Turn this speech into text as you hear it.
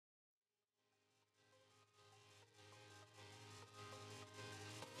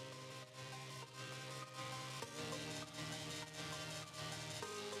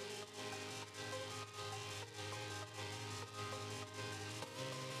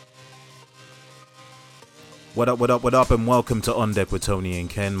What up, what up, what up, and welcome to On Deck with Tony and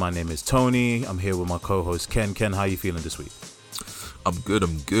Ken. My name is Tony. I'm here with my co-host Ken. Ken, how are you feeling this week? I'm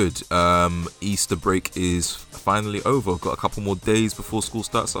good. Easter break is finally over. Got a couple more days before school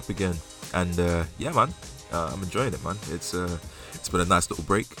starts up again. And yeah, man, I'm enjoying it, man. It's been a nice little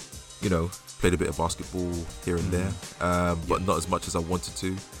break. You know, played a bit of basketball here and there, but not as much as I wanted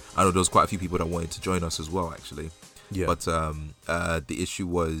to. I know there was quite a few people that wanted to join us as well, actually. Yeah. But the issue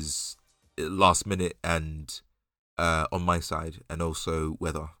was last minute and on my side, and also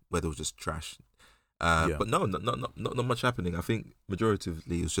weather. Weather was just trash. But no, not much happening. I think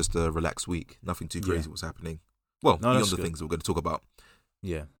majoritively it was just a relaxed week. Nothing too crazy was happening. Well, beyond the things that we're going to talk about.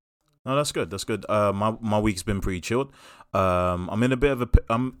 Yeah. No, that's good. That's good. My week's been pretty chilled. I'm in a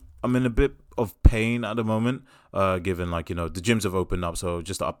bit of pain at the moment, given the gyms have opened up. So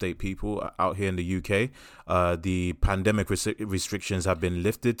just to update people out here in the UK, the pandemic restrictions have been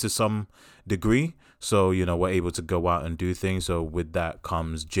lifted to some degree. So, we're able to go out and do things. So with that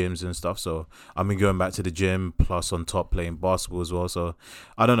comes gyms and stuff. So I've been going back to the gym, plus on top playing basketball as well. So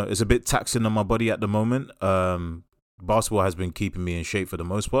I don't know, it's a bit taxing on my body at the moment. Basketball has been keeping me in shape for the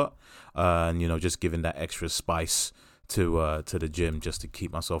most part. And, just giving that extra spice to the gym just to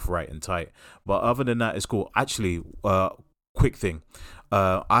keep myself right and tight. But other than that, it's cool. Actually, quick thing.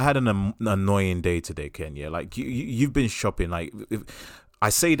 I had an annoying day today, Ken. Yeah, like you've been shopping. I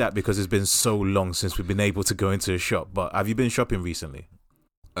say that because it's been so long since we've been able to go into a shop. But have you been shopping recently?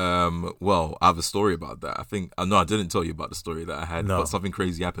 Well, I have a story about that. I didn't tell you about the story that I had, but something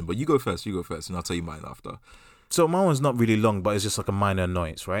crazy happened. But you go first, and I'll tell you mine after. So my one's not really long, but it's just like a minor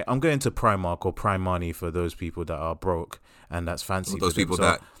annoyance, right? I'm going to Primark or Primani for those people that are broke and that's fancy. Those people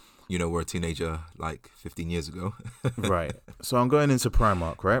that, were a teenager like 15 years ago. Right. So I'm going into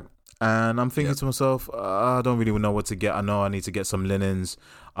Primark, right? And I'm thinking to myself, I don't really know what to get. I know I need to get some linens.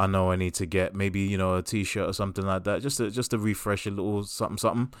 I know I need to get maybe, a t-shirt or something like that, just to refresh a little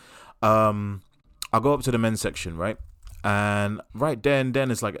something. I go up to the men's section, right? And right there and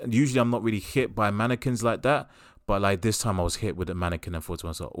then it's like, usually I'm not really hit by mannequins like that, but like this time I was hit with a mannequin and thought to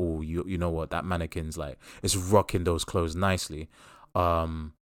myself, oh, you know what, that mannequin's like, it's rocking those clothes nicely.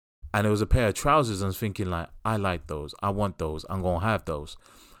 And it was a pair of trousers. I was thinking like, I like those, I want those, I'm gonna have those.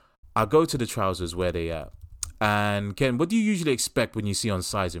 I go to the trousers where they at, and Ken, what do you usually expect when you see on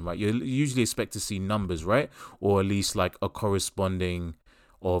sizing, right? You usually expect to see numbers, right? Or at least like a corresponding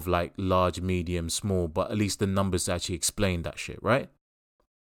of like large, medium, small, but at least the numbers actually explain that shit, right?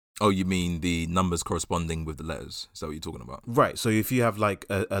 Oh, you mean the numbers corresponding with the letters? Is that what you're talking about? Right. So if you have like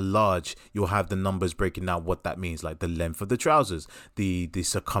a large, you'll have the numbers breaking down what that means, like the length of the trousers, the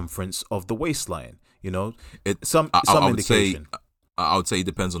circumference of the waistline, some indication. I would say it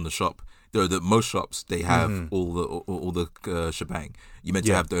depends on the shop. Most shops, they have all the shebang. You meant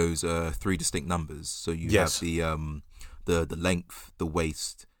to have those three distinct numbers. So you have the length, the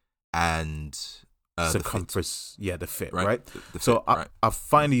waist, and circumference. The fit, right? The so fit, right. I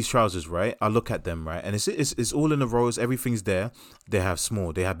find these trousers, right? I look at them, right, and it's all in the rows. Everything's there. They have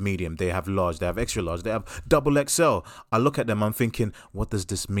small, they have medium, they have large, they have extra large, they have double XL. I look at them, I'm thinking, what does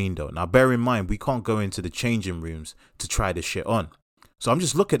this mean though? Now, bear in mind, we can't go into the changing rooms to try this shit on. So I'm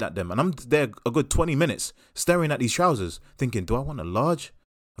just looking at them, and I'm there a good 20 minutes staring at these trousers, thinking, do I want a large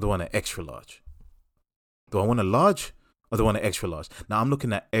or do I want an extra large? Do I want a large or do I want an extra large? Now I'm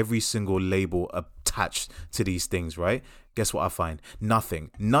looking at every single label attached to these things, right? Guess what I find? Nothing.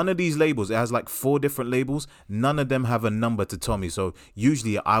 None of these labels, it has like 4 different labels. None of them have a number to tell me. So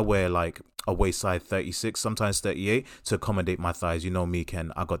usually I wear like a waist size 36, sometimes 38 to accommodate my thighs. You know me,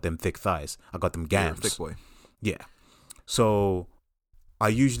 Ken, I got them thick thighs. I got them gams. You're a thick boy. Yeah. So I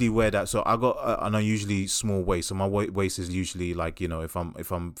usually wear that. So I got an unusually small waist. So my waist is usually like, if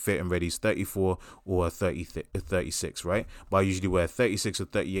I'm fit and ready, it's 34 or 36, right? But I usually wear 36 or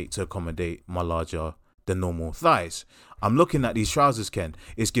 38 to accommodate my larger than normal thighs. I'm looking at these trousers, Ken.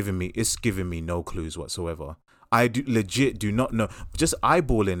 It's giving me no clues whatsoever. I legit do not know. Just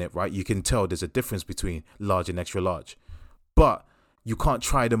eyeballing it, right? You can tell there's a difference between large and extra large. But you can't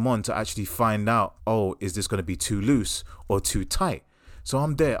try them on to actually find out, is this going to be too loose or too tight? So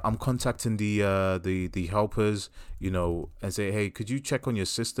I'm there. I'm contacting the helpers, and say, hey, could you check on your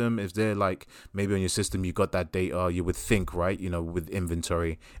system? If they're like, maybe on your system you got that data, you would think, right? With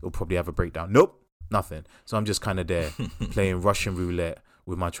inventory, it'll probably have a breakdown. Nope, nothing. So I'm just kind of there playing Russian roulette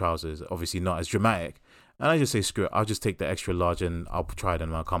with my trousers. Obviously not as dramatic. And I just say, screw it. I'll just take the extra large and I'll try it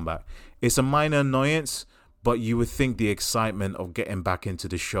and I'll come back. It's a minor annoyance, but you would think the excitement of getting back into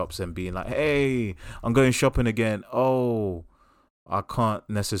the shops and being like, hey, I'm going shopping again. Oh, I can't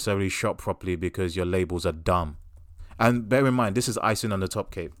necessarily shop properly because your labels are dumb. And bear in mind, this is icing on the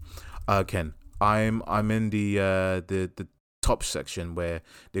top, Ken. I'm in the top section where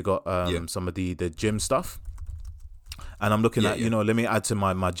they got some of the gym stuff. And I'm looking at, let me add to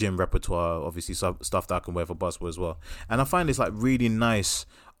my gym repertoire, obviously, stuff that I can wear for basketball as well. And I find this like really nice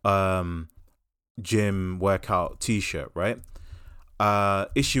gym workout t-shirt, right?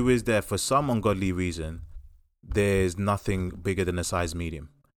 Issue is there, for some ungodly reason, there's nothing bigger than a size medium.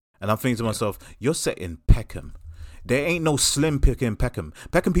 And I'm thinking to myself, you're set in Peckham. There ain't no slim pick in Peckham.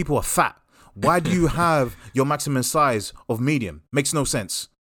 Peckham people are fat. Why do you have your maximum size of medium? Makes no sense.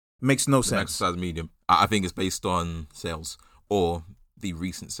 Maximum size medium. I think it's based on sales or the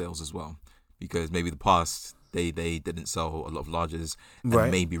recent sales as well, because maybe the past they didn't sell a lot of larges,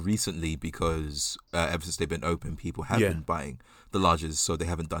 and maybe recently, because ever since they've been open, people have been buying the larges, so they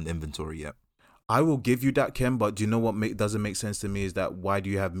haven't done inventory yet. I will give you that, Ken, but do you know what doesn't make sense to me is that why do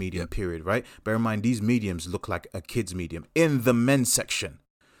you have medium, period, right? Bear in mind, these mediums look like a kid's medium in the men's section.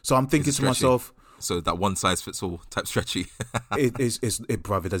 So I'm thinking to myself... So that one size fits all type stretchy.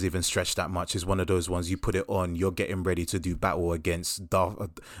 Brother, it doesn't even stretch that much. It's one of those ones you put it on, you're getting ready to do battle against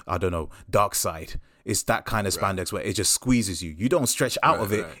dark side. It's that kind of spandex where it just squeezes you. You don't stretch out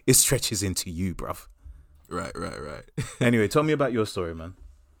of it. It stretches into you, bruv. Right. Anyway, tell me about your story, man.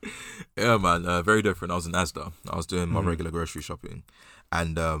 Yeah, man. Very different. I was in Asda. I was doing my regular grocery shopping,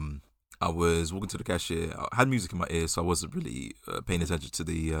 and I was walking to the cashier. I had music in my ear, so I wasn't really paying attention to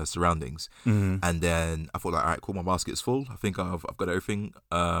the surroundings. Mm-hmm. And then I thought, like, all right, cool, my basket's full. I think I've got everything.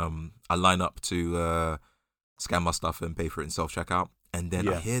 I line up to scan my stuff and pay for it in self-checkout. And then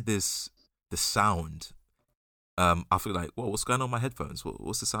I hear the sound. I feel like, whoa, what's going on with my headphones?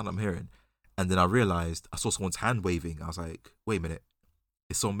 What's the sound I'm hearing? And then I realized I saw someone's hand waving. I was like, wait a minute.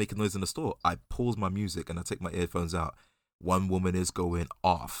 Is someone making noise in the store? I pause my music and I take my earphones out. One woman is going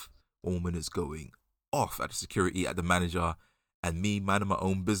off. One woman is going off at the security, at the manager, and me minding my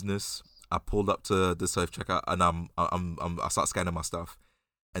own business. I pulled up to the self checkout and I start scanning my stuff,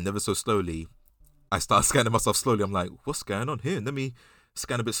 and ever so slowly, I start scanning myself slowly. I'm like, what's going on here? Let me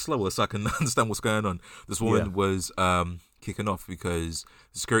scan a bit slower so I can understand what's going on. This woman was kicking off because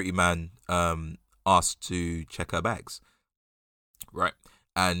the security man asked to check her bags, right?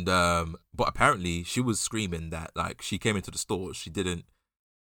 And but apparently she was screaming that, like, she came into the store, she didn't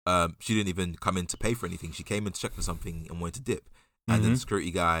even come in to pay for anything. She came in to check for something and wanted to dip. And then the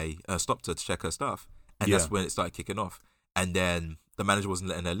security guy stopped her to check her stuff. And that's when it started kicking off. And then the manager wasn't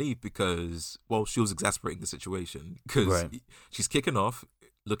letting her leave because, well, she was exasperating the situation. Because she's kicking off,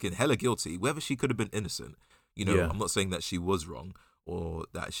 looking hella guilty, whether she could have been innocent. I'm not saying that she was wrong or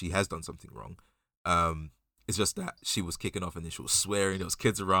that she has done something wrong. It's just that she was kicking off and then she was swearing. There was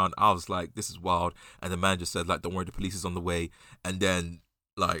kids around. I was like, this is wild. And the manager said, like, don't worry, the police is on the way. And then...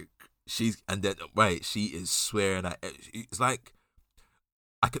 she is swearing at it. It's like,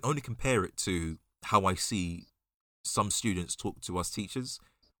 I can only compare it to how I see some students talk to us teachers,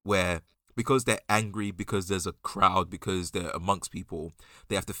 where because they're angry, because there's a crowd, because they're amongst people,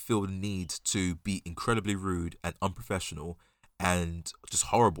 they have to feel the need to be incredibly rude and unprofessional and just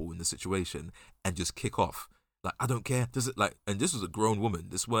horrible in the situation and just kick off. Like, I don't care. And this was a grown woman.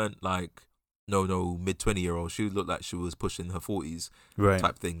 This weren't like, no mid-20-year-old. She looked like she was pushing her 40s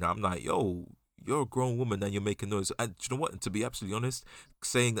type thing. I'm like, yo, you're a grown woman and you're making noise. And do you know what? And to be absolutely honest,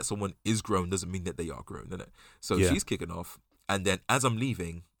 saying that someone is grown doesn't mean that they are grown, innit? So she's kicking off. And then as I'm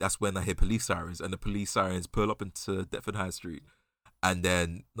leaving, that's when I hear police sirens. And the police sirens pull up into Deptford High Street. And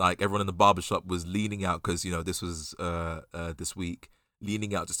then, like, everyone in the barbershop was leaning out because, this was this week,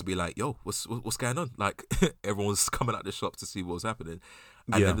 leaning out just to be like, yo, what's going on? Like, everyone was coming out the shop to see what was happening.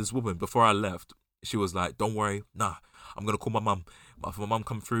 And then this woman, before I left, she was like, don't worry, I'm going to call my mum. If my mum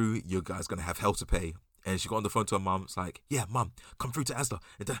come through, you guys going to have hell to pay. And she got on the phone to her mum. It's like, yeah, mum, come through to Asda.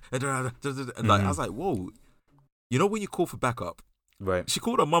 And like, I was like, whoa. You know when you call for backup? Right. She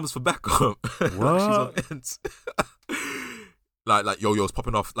called her mums for backup. What? She's on ends. like, yo, it's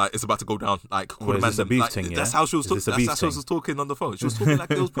popping off. Like, it's about to go down. Like, call the man. A beef like, thing, that's how she was talking. That's how she was talking on the phone. She was talking like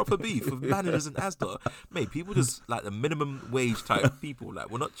there was proper beef with managers in Asda. Mate, people just like the minimum wage type people. Like,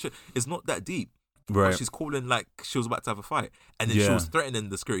 we're not. It's not that deep. Right. But she's calling like she was about to have a fight, and then she was threatening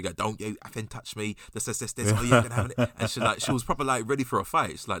the security guy. Don't you effing touch me? This. Oh, you're gonna have it. And she was proper like ready for a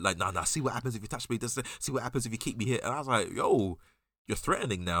fight. It's like nah. See what happens if you touch me. See what happens if you keep me here. And I was like, yo, you're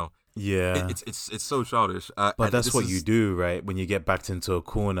threatening now. Yeah, it's so childish. But that's what you do, right? When you get backed into a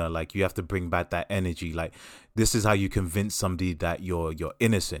corner, like, you have to bring back that energy. Like, this is how you convince somebody that you're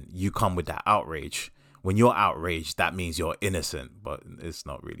innocent. You come with that outrage. When you're outraged, that means you're innocent, but it's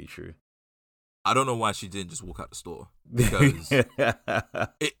not really true. I don't know why she didn't just walk out the store, because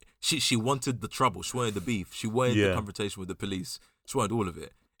she wanted the trouble. She wanted the beef. She wanted the confrontation with the police. She wanted all of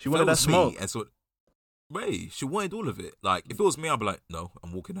it. She wanted that smoke. And so, wait, she wanted all of it. Like, if it was me, I'd be like, no,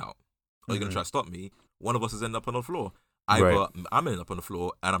 I'm walking out. Are you going to try to stop me? One of us is ending up on the floor. Either I'm ending up on the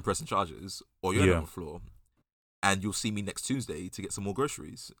floor and I'm pressing charges, or you're ending up on the floor and you'll see me next Tuesday to get some more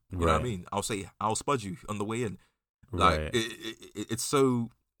groceries. You know what I mean? I'll say, I'll spud you on the way in. Like, it's so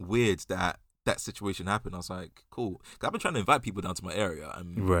weird that situation happened. I was like, cool. 'Cause I've been trying to invite people down to my area,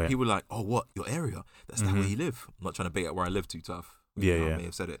 and people were like, oh, what? Your area? That's not where you live. I'm not trying to bait at where I live too tough. I may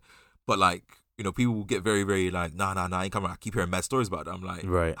have said it. But, like, you know, people will get very, very like, nah, I ain't coming. I keep hearing mad stories about it. I'm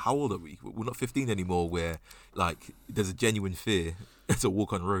like, how old are we? We're not 15 anymore where, like, there's a genuine fear to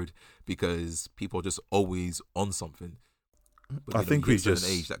walk on the road because people are just always on something. But, I think we just...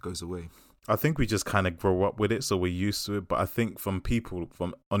 an age that goes away. I think we just kind of grow up with it, so we're used to it. But I think from people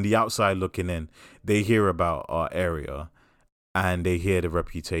from on the outside looking in, they hear about our area and they hear the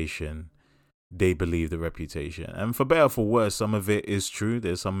reputation. They believe the reputation. And for better or for worse, some of it is true.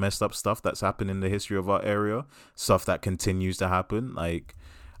 There's some messed up stuff that's happened in the history of our area, stuff that continues to happen. Like,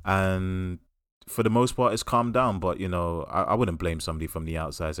 and for the most part, it's calmed down. But, you know, I wouldn't blame somebody from the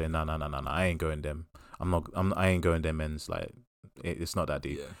outside saying, no, I ain't going them. I ain't going them ends. Like, it's not that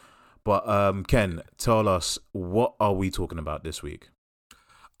deep. Yeah. But Ken, tell us, what are we talking about this week?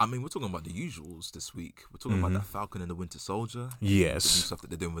 I mean, we're talking about the usuals this week. We're talking about that Falcon and the Winter Soldier. Yes. The new stuff that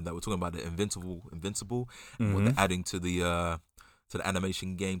they're doing with that. We're talking about the Invincible, and what they're adding to the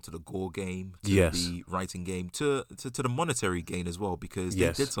animation game, to the gore game, to the writing game, to the monetary gain as well, because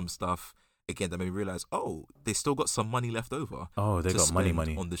they did some stuff, again, that made me realize, they still got some money left over. Oh, they got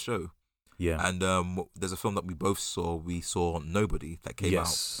money on the show. Yeah. And there's a film that we both saw. We saw Nobody that came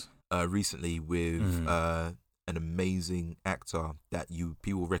out recently with an amazing actor that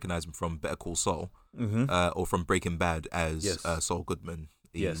people recognize him from Better Call Saul or from Breaking Bad as Saul Goodman,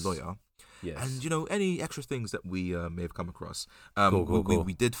 the lawyer. Yes. And, you know, any extra things that we may have come across. Cool.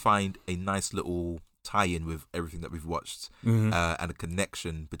 We did find a nice little tie-in with everything that we've watched and a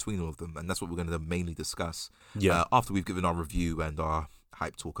connection between all of them. And that's what we're going to mainly discuss after we've given our review and our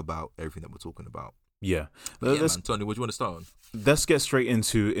hype talk about everything that we're talking about. Yeah. Man, Tony, what do you want to start on? Let's get straight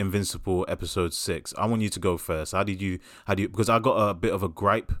into Invincible episode 6. I want you to go first. How do you, because I got a bit of a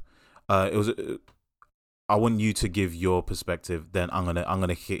gripe. I want you to give your perspective, then I'm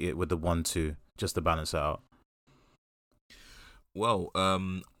gonna hit it with the 1-2 just to balance it out. Well,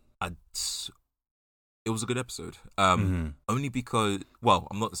 it was a good episode. Only because, well,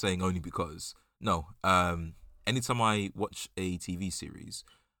 I'm not saying only because. No. Anytime I watch a TV series,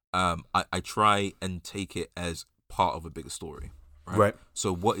 I try and take it as part of a bigger story, right?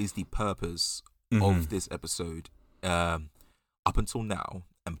 So what is the purpose of this episode up until now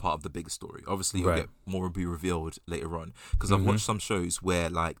and part of the bigger story? Obviously, it'll get more will be revealed later on, because I've watched some shows where,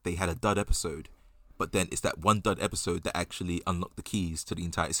 like, they had a dud episode, but then it's that one dud episode that actually unlocked the keys to the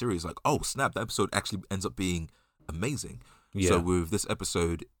entire series. Like, oh, snap, that episode actually ends up being amazing. Yeah. So with this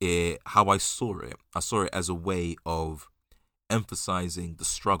episode, how I saw it as a way of emphasizing the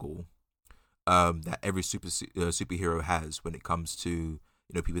struggle that every superhero has when it comes to, you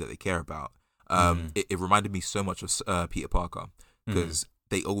know, people that they care about. It reminded me so much of Peter Parker, because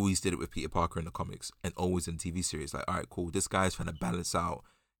they always did it with Peter Parker in the comics and always in TV series. Like, all right, cool, this guy's trying to balance out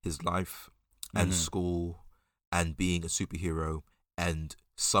his life and school and being a superhero, and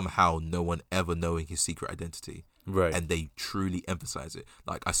somehow no one ever knowing his secret identity. Right. And they truly emphasize it.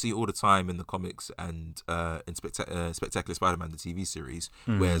 Like, I see it all the time in the comics and in Spectacular Spider-Man, the TV series,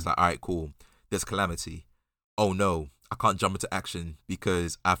 where it's like, all right, cool, there's calamity. Oh no, I can't jump into action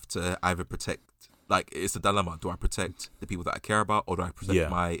because I have to either protect, like, it's a dilemma. Do I protect the people that I care about, or do I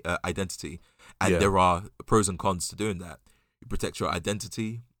protect my identity? And there are pros and cons to doing that. You protect your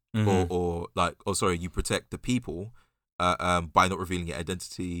identity, or you protect the people by not revealing your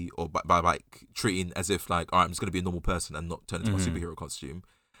identity, or by like treating as if, like, all right, I'm just going to be a normal person and not turn into my superhero costume.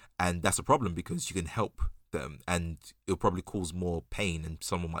 And that's a problem, because you can help them and it'll probably cause more pain and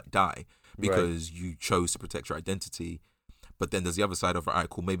someone might die because you chose to protect your identity. But then there's the other side of, all right,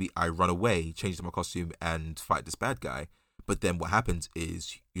 cool, maybe I run away, change to my costume and fight this bad guy. But then what happens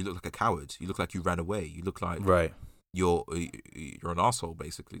is you look like a coward. You look like you ran away. You look like you're an asshole,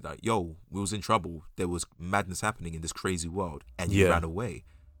 basically. Like, yo, we was in trouble. There was madness happening in this crazy world, and you ran away.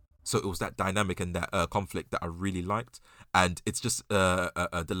 So it was that dynamic and that conflict that I really liked. And it's just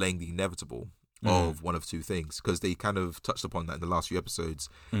delaying the inevitable of one of two things, because they kind of touched upon that in the last few episodes,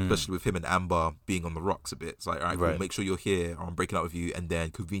 especially with him and Amber being on the rocks a bit. It's like, all right, cool, make sure you're here, or I'm breaking up with you. And then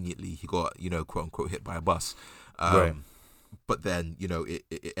conveniently he got, you know, quote unquote hit by a bus. But then, you know, it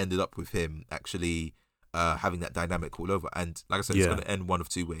ended up with him actually having that dynamic all over. And like I said, it's going to end one of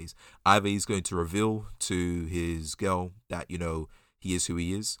two ways. Either he's going to reveal to his girl that, you know, he is who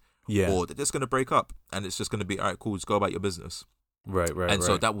he is, Yeah. or they're just going to break up and it's just going to be, all right, cool, just go about your business. Right. And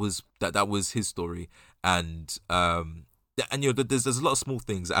so that was his story. And there's a lot of small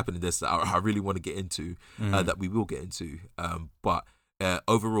things that happen in this that I really want to get into, that we will get into. But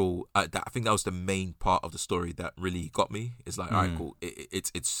overall, I think that was the main part of the story that really got me. It's like, all right, cool.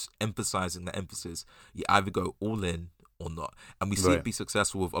 It's emphasizing the emphasis. You either go all in or not. And we see it be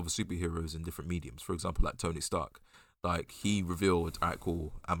successful with other superheroes in different mediums. For example, like Tony Stark. Like, he revealed, all right,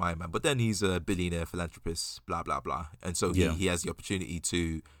 cool, I'm Iron Man. But then he's a billionaire philanthropist, blah, blah, blah. And so he has the opportunity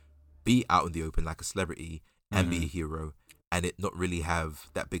to be out in the open like a celebrity and be a hero and it not really have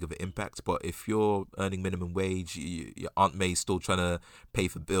that big of an impact. But if you're earning minimum wage, your Aunt May's still trying to pay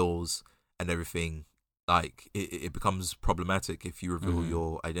for bills and everything, like, it becomes problematic if you reveal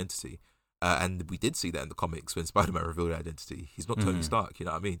your identity. And we did see that in the comics when Spider-Man revealed identity. He's not Tony Stark, you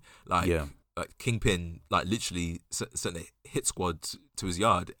know what I mean? Like Kingpin, like, literally sent a hit squad to his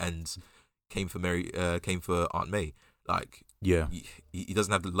yard and came for Aunt May. Like, he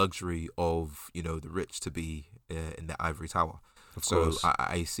doesn't have the luxury of, you know, the rich to be in the ivory tower. Of so course.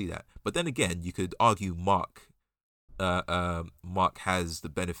 I see that. But then again, you could argue Mark has the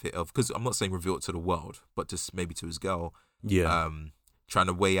benefit of, because I'm not saying reveal it to the world, but just maybe to his girl. Trying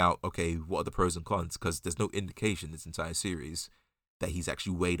to weigh out, okay, what are the pros and cons? Because there's no indication this entire series that he's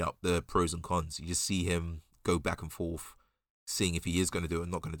actually weighed up the pros and cons. You just see him go back and forth, seeing if he is going to do it or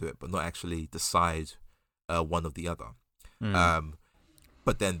not going to do it, but not actually decide one or the other.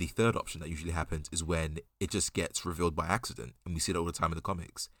 But then the third option that usually happens is when it just gets revealed by accident, and we see it all the time in the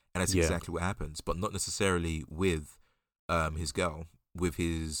comics, and that's exactly what happens, but not necessarily with his girl, with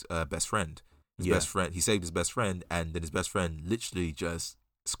his best friend. His best friend, he saved his best friend, and then his best friend literally just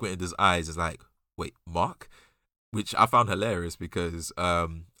squinted his eyes as like, wait, Mark? Which I found hilarious because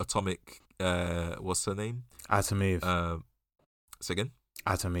Atomic, what's her name? Atom Eve. Say again?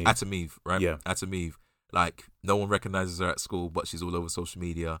 Atom Eve. Atom Eve, right? Yeah. Atom Eve. Like, no one recognizes her at school, but she's all over social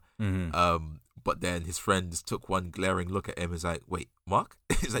media. But then his friend just took one glaring look at him and is like, wait, Mark?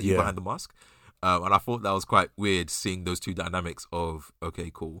 Is that you behind the mask? And I thought that was quite weird, seeing those two dynamics of, okay,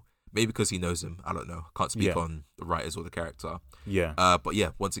 cool. Maybe because he knows him. I don't know. Can't speak on the writers or the character. But yeah,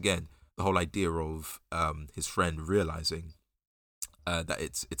 once again, the whole idea of his friend realizing that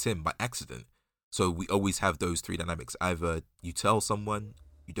it's him by accident. So we always have those three dynamics. Either you tell someone,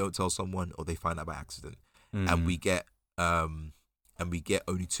 you don't tell someone, or they find out by accident. And we get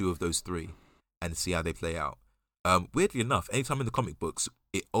only two of those three and see how they play out. Weirdly enough, anytime in the comic books,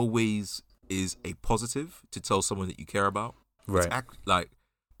 it always is a positive to tell someone that you care about. Right.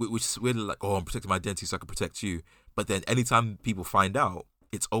 Which is weirdly like, oh, I'm protecting my identity so I can protect you. But then anytime people find out,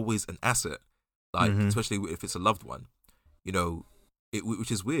 it's always an asset. Like, especially if it's a loved one, you know, which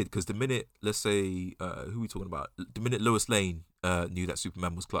is weird because the minute, let's say, who are we talking about? The minute Lois Lane knew that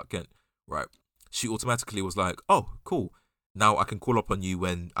Superman was Clark Kent, right? She automatically was like, oh, cool. Now I can call upon you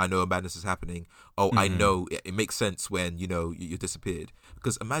when I know a madness is happening. Oh, I know it makes sense when, you know, you disappeared.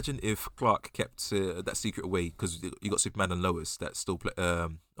 Because imagine if Clark kept that secret away, because you got Superman and Lois that still play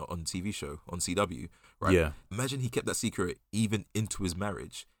on TV show, on CW, right? Yeah. Imagine he kept that secret even into his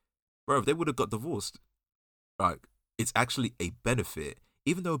marriage. Bro, they would have got divorced. Like, it's actually a benefit,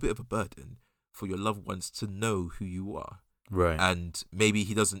 even though a bit of a burden, for your loved ones to know who you are. Right. And maybe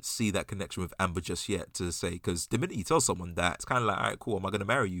he doesn't see that connection with Amber just yet to say, because the minute he tells someone that, it's kind of like, all right, cool, am I going to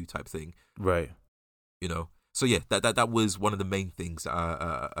marry you type thing. Right. You know? So yeah, that was one of the main things that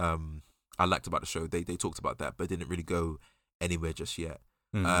I liked about the show. They talked about that, but didn't really go anywhere just yet.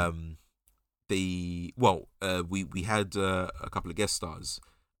 We had a couple of guest stars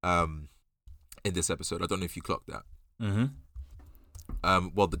in this episode. I don't know if you clocked that.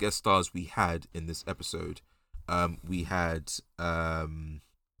 Well, the guest stars we had in this episode, we had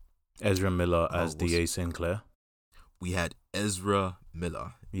Ezra Miller as D.A. Sinclair. We had Ezra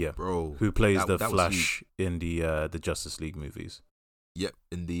Miller. Yeah, bro, who plays the Flash in the Justice League movies. Yep,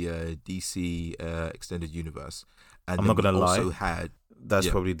 in the DC extended universe. And I'm not gonna lie, that's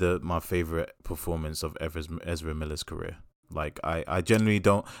yeah, probably my favorite performance of Ezra Miller's career. Like, I generally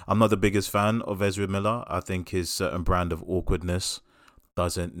don't. I'm not the biggest fan of Ezra Miller. I think his certain brand of awkwardness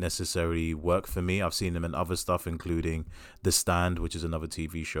doesn't necessarily work for me. I've seen him in other stuff, including The Stand, which is another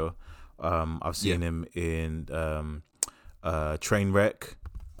TV show. I've seen him in Trainwreck,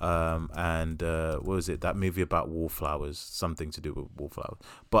 and what was it? That movie about wallflowers, something to do with wallflowers.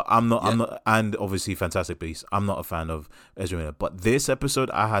 But I'm not, and obviously Fantastic Beasts. I'm not a fan of Ezra Miller. But this episode,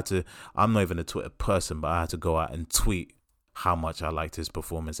 I'm not even a Twitter person, but I had to go out and tweet how much I liked his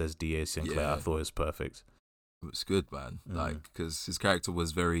performance as D.A. Sinclair. I thought it was perfect. It was good, man. Like, because his character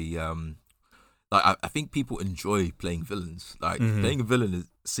was very like I think people enjoy playing villains. Like Mhm. playing a villain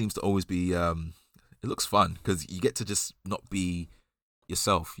seems to always be it looks fun because you get to just not be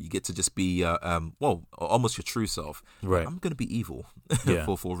yourself. You get to just be well, almost your true self. Right. I'm gonna be evil Yeah.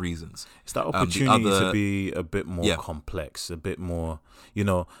 for reasons. It's that The opportunity to other be a bit more Yeah. complex, a bit more, you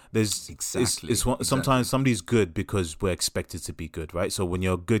know, there's Exactly, it's one, exactly. sometimes somebody's good because we're expected to be good, right? So when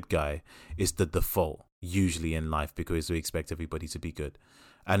you're a good guy, it's the default usually in life because we expect everybody to be good.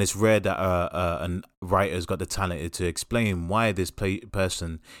 And it's rare that a writer's got the talent to explain why this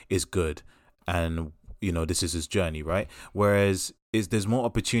person is good, and you know this is his journey, right? Whereas there's more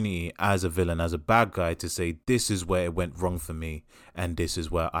opportunity as a villain, as a bad guy, to say this is where it went wrong for me, and this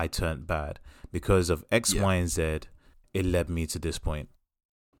is where I turned bad because of X, Yeah. Y, and Z. It led me to this point.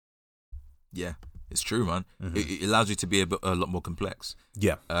 Yeah, it's true, man. Mhm. It allows you to be a lot more complex.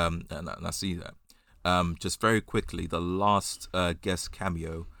 Yeah. And I see that. Just very quickly, the last guest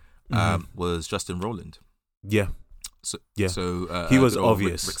cameo was Justin Roiland. Yeah. So Yeah. so He was good old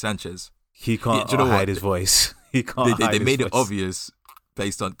obvious. Rick Sanchez. He can't do you know hide what? his voice. He can't They hide his made it voice. obvious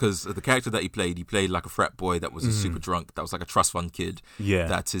based on because the character that he played like a frat boy that was a super drunk, that was like a trust fund kid Yeah.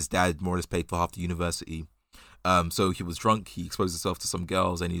 that his dad more or less paid for half the university. So he was drunk, he exposed himself to some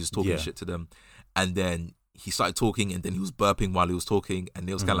girls and he was talking Yeah. shit to them. And then he started talking and then he was burping while he was talking and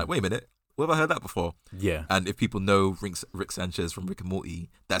it was kind of like, wait a minute, where have I heard that before? Yeah. And if people know Rick Sanchez from Rick and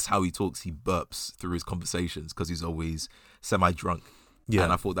Morty, that's how he talks. He burps through his conversations because he's always semi-drunk. Yeah.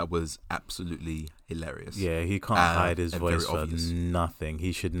 And I thought that was absolutely hilarious. Yeah, he can't hide his and very voice for obvious. nothing.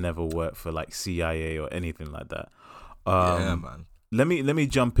 He should never work for like CIA or anything like that. Yeah, man. Let me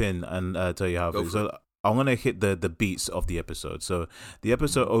jump in and tell you how. Go for So I'm gonna hit the beats of the episode. So the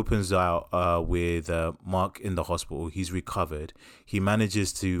episode opens out with Mark in the hospital. He's recovered. He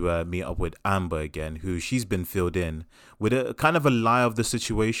manages to meet up with Amber again, who she's been filled in with a kind of a lie of the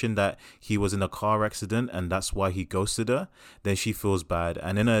situation that he was in a car accident and that's why he ghosted her. Then she feels bad,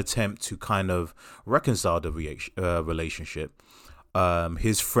 and in an attempt to kind of reconcile the relationship,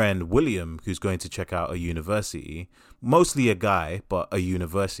 his friend William, who's going to check out a university, mostly a guy, but a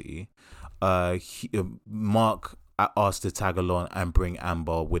university, Mark asked to tag along and bring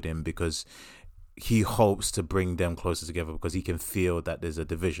Amber with him because he hopes to bring them closer together because he can feel that there's a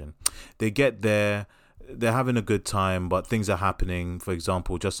division. They get there, they're having a good time, but things are happening. For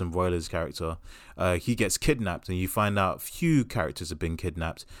example, Justin Roiland's character, he gets kidnapped, and you find out few characters have been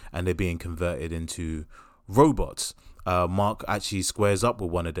kidnapped and they're being converted into robots. Mark actually squares up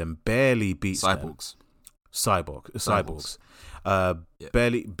with one of them, barely beats them. Cyborgs.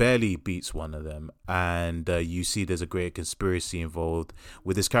 Barely beats one of them, and you see there's a great conspiracy involved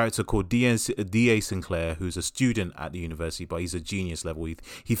with this character called D.A. Sinclair, who's a student at the university, but he's a genius level.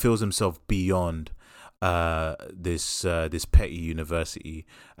 He feels himself beyond this petty university,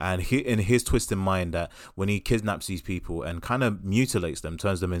 and in his twisted mind that when he kidnaps these people and kind of mutilates them,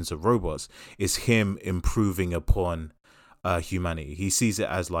 turns them into robots, is him improving upon humanity. He sees it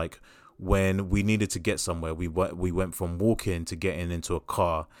as like, when we needed to get somewhere, we went from walking to getting into a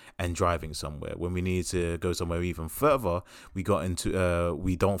car and driving somewhere. When we needed to go somewhere even further, we got into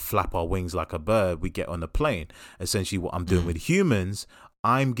we don't flap our wings like a bird, we get on a plane. Essentially what I'm doing with humans,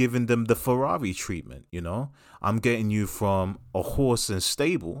 I'm giving them the Ferrari treatment, you know? I'm getting you from a horse and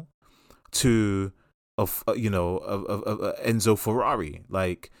stable to a Enzo Ferrari.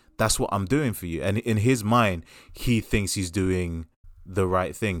 Like, that's what I'm doing for you. And in his mind, he thinks he's doing the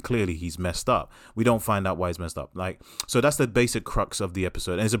right thing. Clearly he's messed up. We don't find out why he's messed up. Like, so that's the basic crux of the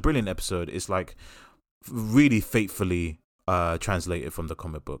episode, and it's a brilliant episode. It's like really faithfully translated from the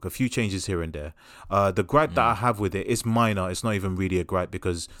comic book. A few changes here and there. The gripe that I have with it is minor. It's not even really a gripe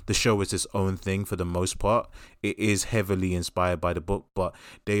because the show is its own thing for the most part. It is heavily inspired by the book, but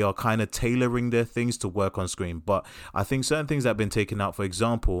they are kind of tailoring their things to work on screen. But I think certain things that have been taken out, for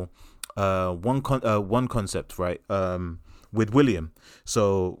example, one concept, right? With William,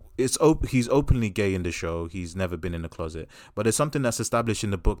 so he's openly gay in the show. He's never been in the closet, but there's something that's established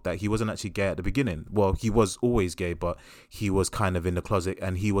in the book that he wasn't actually gay at the beginning. Well, he was always gay, but he was kind of in the closet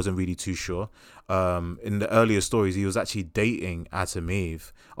and he wasn't really too sure. In the earlier stories, he was actually dating Atom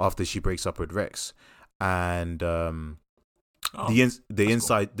Eve after she breaks up with Rex, and there's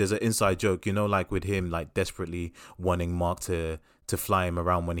an inside joke, you know, like with him like desperately wanting Mark to fly him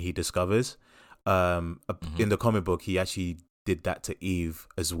around when he discovers. In the comic book, he actually did that to Eve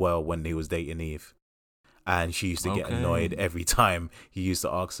as well when he was dating Eve, and she used to get annoyed every time he used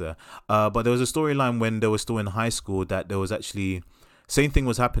to ask her. But there was a storyline when they were still in high school that there was actually same thing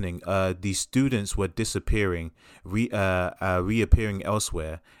was happening. These students were disappearing, reappearing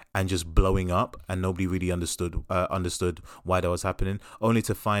elsewhere, and just blowing up, and nobody really understood why that was happening. Only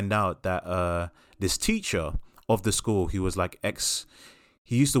to find out that this teacher of the school, he was like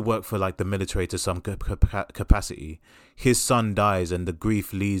he used to work for like the military to some capacity. His son dies, and the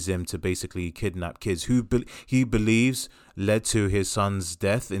grief leads him to basically kidnap kids who he believes led to his son's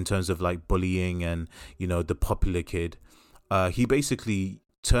death in terms of like bullying and, you know, the popular kid. He basically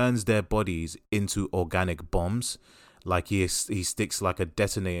turns their bodies into organic bombs. Like he sticks like a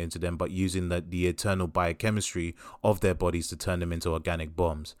detonator into them, but using the eternal biochemistry of their bodies to turn them into organic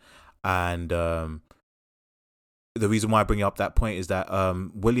bombs. And the reason why I bring up that point is that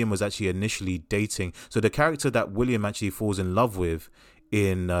William was actually initially dating. So the character that William actually falls in love with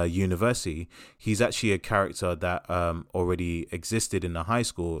in university, he's actually a character that already existed in the high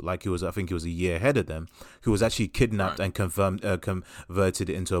school. Like I think he was a year ahead of them, who was actually kidnapped and converted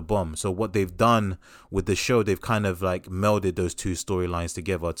into a bomb. So what they've done with the show, they've kind of like melded those two storylines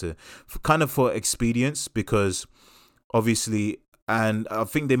together for expedience, because obviously, and I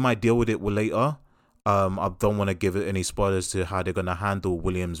think they might deal with it later. I don't want to give it any spoilers to how they're going to handle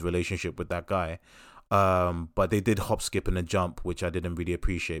William's relationship with that guy. But they did hop, skip, and a jump, which I didn't really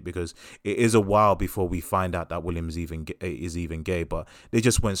appreciate, because it is a while before we find out that William is even gay. But they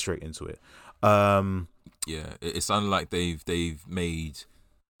just went straight into it. Yeah, it sounded like they've made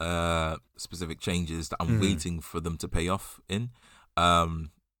specific changes that I'm waiting for them to pay off in.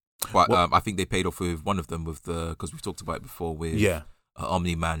 But I think they paid off with one of them because we've talked about it before with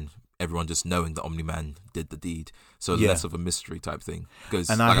Omni-Man. Everyone just knowing that Omni-Man did the deed, so less of a mystery type thing.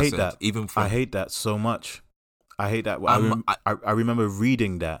 Because, and I hate that. I hate that so much. I hate that. I remember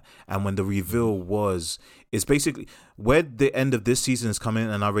reading that, and when the reveal it's basically where the end of this season is coming,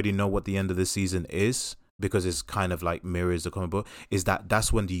 and I already know what the end of this season is, because it's kind of like mirrors the comic book. Is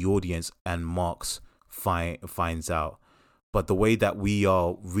that's when the audience and Marks finds out, but the way that we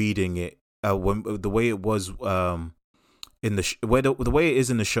are reading it, the way it was. In the way it is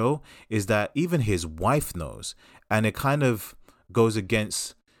in the show is that even his wife knows, and it kind of goes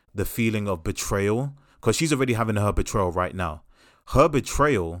against the feeling of betrayal, because she's already having her betrayal right now. Her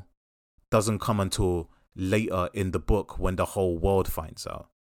betrayal doesn't come until later in the book, when the whole world finds out.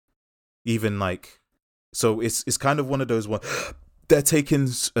 Even like, so it's kind of one of those ones. They're taking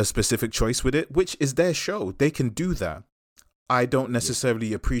a specific choice with it, which is their show. They can do that. I don't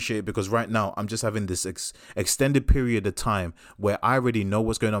necessarily appreciate it, because right now I'm just having this extended period of time where I already know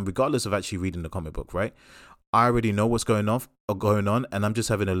what's going on, regardless of actually reading the comic book, right? I already know what's going on, and I'm just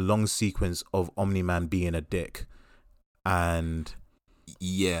having a long sequence of Omni-Man being a dick. And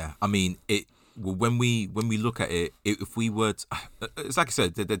yeah, I mean, when we look at it, if we were to, it's like I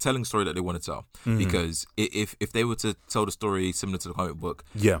said, they're telling a story that they want to tell, because if they were to tell the story similar to the comic book,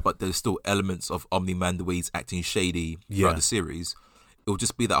 but there's still elements of Omni-Man, the way he's acting shady throughout the series, it will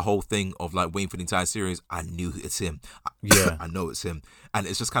just be that whole thing of like waiting for the entire series. I knew it's him. I know it's him. And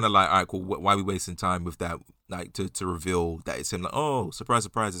it's just kind of like, all right, cool, why are we wasting time with that, like to reveal that it's him? Like, oh, surprise,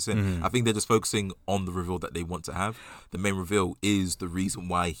 it's him. I think they're just focusing on the reveal that they want to have. The main reveal is the reason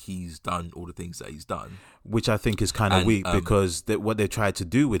why he's done all the things that he's done, which I think is kind of weak, because what they tried to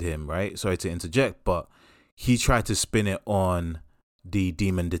do with him, right? Sorry to interject, but he tried to spin it on the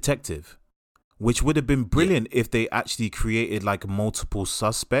demon detective, which would have been brilliant if they actually created like multiple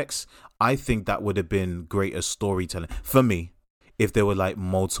suspects. I think that would have been greater storytelling for me. If there were like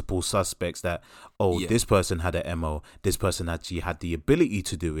multiple suspects that, this person had an MO, this person actually had the ability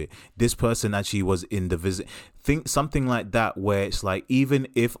to do it, this person actually was in the visit. Think something like that, where it's like, even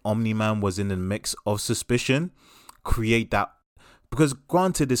if Omni-Man was in the mix of suspicion, create that. Because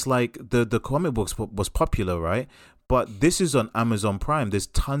granted, it's like the comic books was popular, right? But this is on Amazon Prime. There's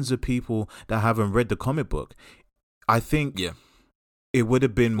tons of people that haven't read the comic book. I think it would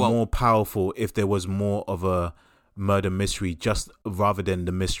have been more powerful if there was more of a murder mystery, just rather than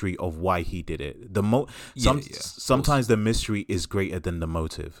the mystery of why he did it. Sometimes the mystery is greater than the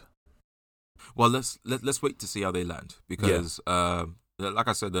motive. Well, let's wait to see how they land, because like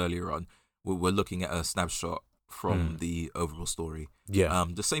I said earlier on, we're looking at a snapshot from the overall story.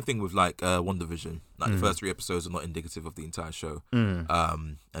 The same thing with like WandaVision. Like the first 3 episodes are not indicative of the entire show,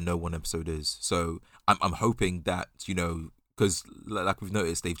 and no one episode is. So I'm hoping that, you know, because like we've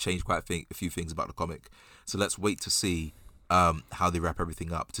noticed, they've changed quite a few things about the comic. So let's wait to see how they wrap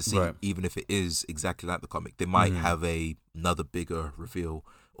everything up, to see even if it is exactly like the comic, they might have another bigger reveal,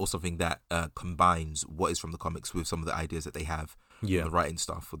 or something that combines what is from the comics with some of the ideas that they have, the writing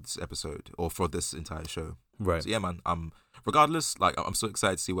stuff for this episode or for this entire show. Right. So yeah, man. Regardless, like, I'm so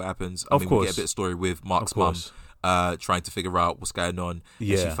excited to see what happens. I mean, we get a bit of story with Mark's mum, trying to figure out what's going on. And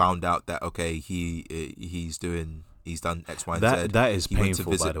she found out that he's doing He's done X, Y, and Z. That is He went to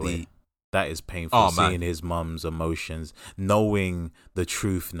painful, visit by the way. the. That is painful, Oh seeing man, his mum's emotions, knowing the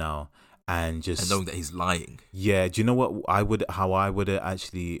truth now, and just and knowing that he's lying. yeah. Do you know what how I would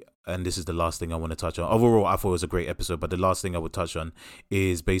actually, and this is the last thing I want to touch on. Overall, I thought it was a great episode, but the last thing I would touch on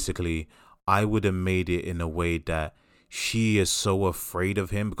is basically I would have made it in a way that she is so afraid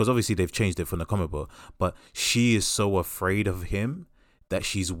of him, because obviously they've changed it from the comic book, but she is so afraid of him that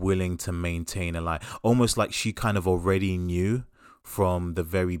she's willing to maintain a lie, almost like she kind of already knew from the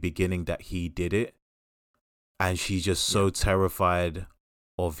very beginning that he did it, and she's just so terrified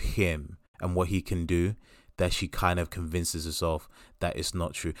of him and what he can do that she kind of convinces herself that it's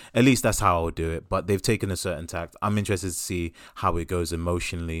not true. At least that's how I would do it, but they've taken a certain tact. I'm interested to see how it goes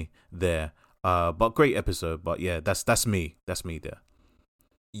emotionally there. But great episode. But yeah, that's me there.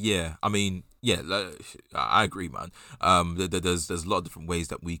 Yeah, I mean, yeah, I agree, man. There's a lot of different ways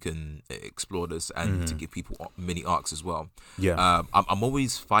that we can explore this and to give people mini arcs as well. Yeah. I'm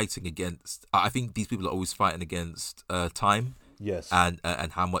always fighting against. I think these people are always fighting against time. Yes. And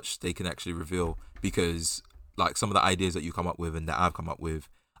how much they can actually reveal, because like some of the ideas that you come up with and that I've come up with,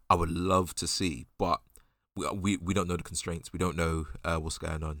 I would love to see, but we don't know the constraints. We don't know what's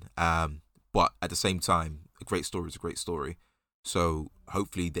going on. But at the same time, a great story is a great story. So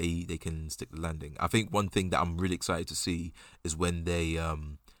hopefully they can stick the landing. I think one thing that I'm really excited to see is when they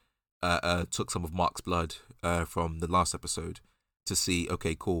took some of Mark's blood from the last episode to see,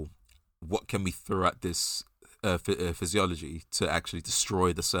 okay, cool, what can we throw at this physiology to actually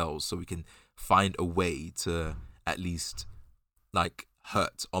destroy the cells, so we can find a way to at least like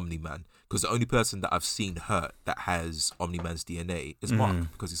hurt Omni-Man. Because the only person that I've seen hurt that has Omni-Man's DNA is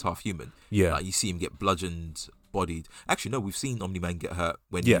Mark, because he's half human. Yeah. Like, you see him get bludgeoned, bodied. Actually, no, we've seen Omni-Man get hurt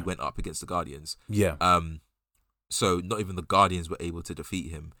when he went up against the Guardians. Yeah. So not even the Guardians were able to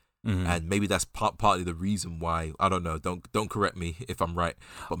defeat him. And maybe that's partly the reason why, I don't know, don't correct me if I'm right,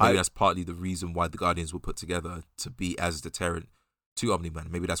 but maybe that's partly the reason why the Guardians were put together to be as a deterrent to Omni-Man.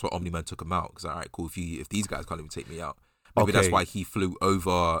 Maybe that's why Omni-Man took him out, because all right, cool, if these guys can't even take me out. Maybe that's why he flew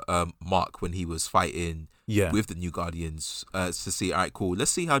over Mark when he was fighting with the new Guardians to see, all right, cool,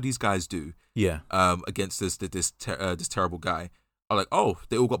 let's see how these guys do against this terrible guy. I'm like, oh,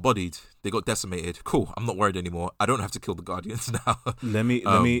 they all got bodied, they got decimated. Cool, I'm not worried anymore. I don't have to kill the Guardians now. Let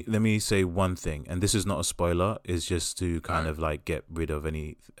me say one thing, and this is not a spoiler. It's just to kind of like get rid of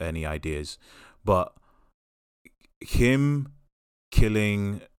any ideas. But him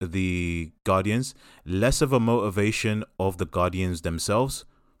killing the Guardians, less of a motivation of the Guardians themselves,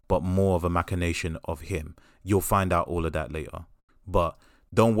 but more of a machination of him. You'll find out all of that later. But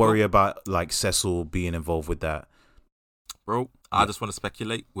don't worry about like Cecil being involved with that. Bro, I just want to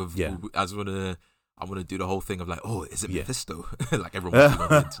speculate with. I want to do the whole thing of like, oh, is it Mephisto? Like everyone was on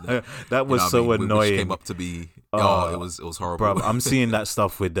the internet. That was so annoying. Which came up to be. It was horrible. Bro, I'm seeing that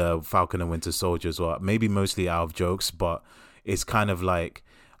stuff with Falcon and Winter Soldier as well. Maybe mostly out of jokes, but it's kind of like,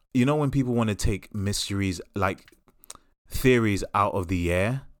 you know, when people want to take mysteries, like theories out of the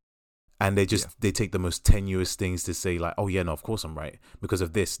air, and they take the most tenuous things to say, like, oh yeah, no, of course I'm right because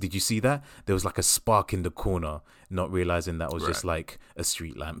of this. Did you see that? There was like a spark in the corner, not realizing that was just like a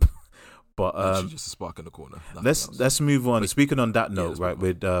street lamp. But just a spark in the corner. Let's move on. But, speaking on that note, right,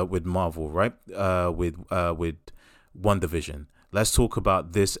 with Marvel, right, with WandaVision, let's talk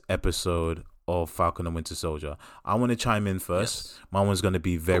about this episode of Falcon and Winter Soldier. I want to chime in first. Yes. My one's going to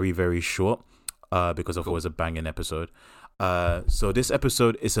be very, very short because I thought it was a banging episode. So this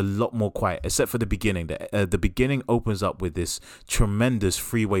episode is a lot more quiet, except for the beginning. The beginning opens up with this tremendous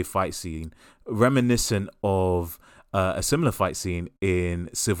freeway fight scene, reminiscent of a similar fight scene in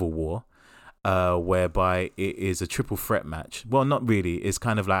Civil War, whereby it is a triple threat match. Well, not really. It's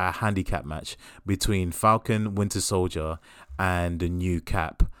kind of like a handicap match between Falcon, Winter Soldier, and the new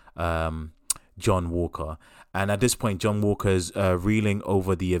Cap, John Walker. And at this point, John Walker's reeling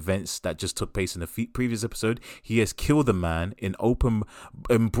over the events that just took place in the previous episode. He has killed a man in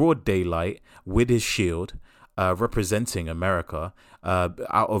broad daylight with his shield, representing America,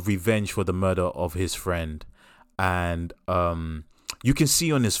 out of revenge for the murder of his friend. And you can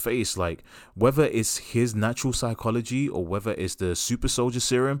see on his face, like, whether it's his natural psychology or whether it's the super soldier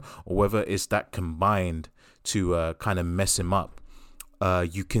serum or whether it's that combined to kind of mess him up,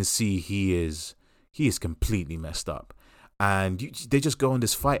 you can see he is completely messed up. And they just go on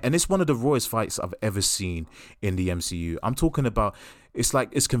this fight, and it's one of the rawest fights I've ever seen in the MCU. I'm talking about, it's like,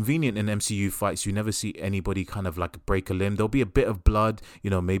 it's convenient in MCU fights. You never see anybody kind of like break a limb. There'll be a bit of blood,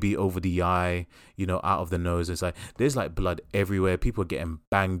 maybe over the eye, out of the nose. It's like, there's like blood everywhere. People are getting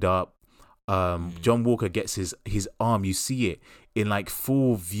banged up. John Walker gets his arm. You see it in like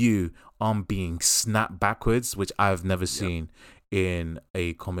full view, arm being snapped backwards, which I've never seen in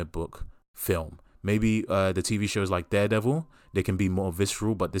a comic book film. Maybe the TV shows like Daredevil, they can be more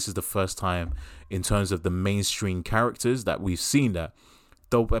visceral, but this is the first time in terms of the mainstream characters that we've seen that.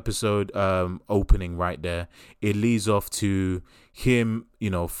 Dope episode opening right there. It leads off to him,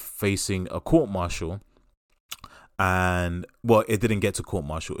 facing a court-martial. And, well, it didn't get to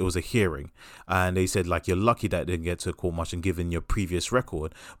court-martial. It was a hearing. And they said, like, you're lucky that it didn't get to court-martial given your previous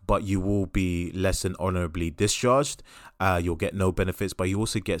record, but you will be less than honorably discharged. You'll get no benefits, but you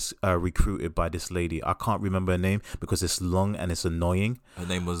also get recruited by this lady. I can't remember her name because it's long and it's annoying. Her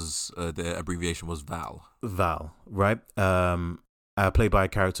name was, the abbreviation was Val. Val, right? Played by a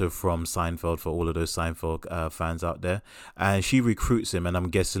character from Seinfeld, for all of those Seinfeld fans out there, and she recruits him, and I'm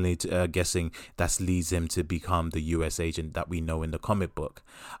guessing that leads him to become the U.S. agent that we know in the comic book.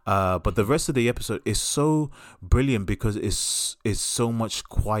 But the rest of the episode is so brilliant because it's so much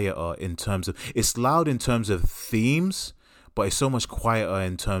quieter in terms of, it's loud in terms of themes, but it's so much quieter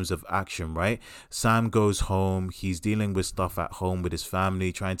in terms of action, right? Sam goes home. He's dealing with stuff at home with his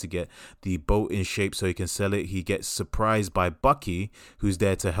family, trying to get the boat in shape so he can sell it. He gets surprised by Bucky, who's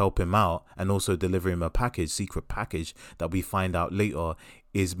there to help him out and also deliver him a secret package that we find out later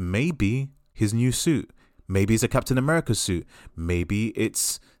is maybe his new suit. Maybe it's a Captain America suit. Maybe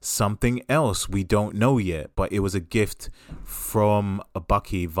it's something else. We don't know yet, but it was a gift from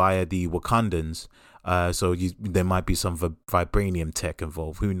Bucky via the Wakandans. So there might be some vibranium tech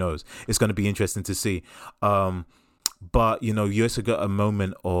involved. Who knows? It's going to be interesting to see. But, you also got a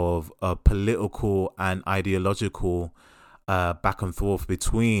moment of a political and ideological back and forth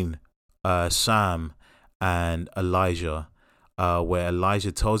between Sam and Elijah, where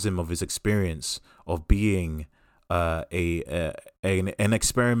Elijah tells him of his experience of being an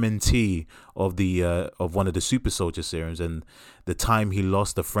experimentee of one of the super soldier serums, and the time he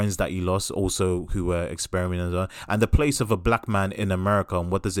lost, the friends that he lost also who were experimenting on, and the place of a black man in America,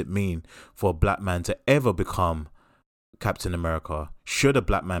 and what does it mean for a black man to ever become Captain America? Should a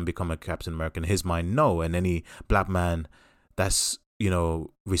black man become a Captain America? In his mind, no. And any black man that's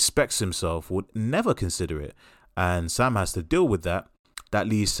respects himself would never consider it. And Sam has to deal with that. That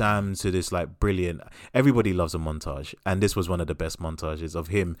leads Sam to this like brilliant, everybody loves a montage, and this was one of the best montages of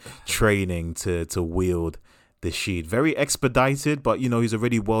him training to wield the shield. Very expedited, but he's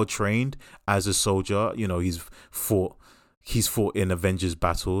already well trained as a soldier. He's fought in Avengers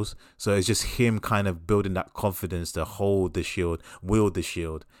battles, so it's just him kind of building that confidence to hold the shield, wield the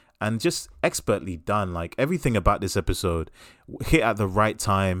shield, and just expertly done. Like everything about this episode hit at the right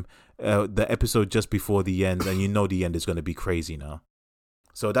time. The episode just before the end, and the end is going to be crazy now.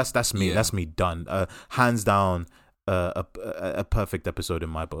 So that's me. Yeah. That's me done. Hands down, a perfect episode in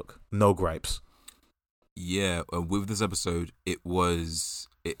my book. No gripes. Yeah, with this episode,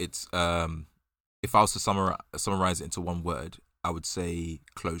 it's if I was to summarize it into one word, I would say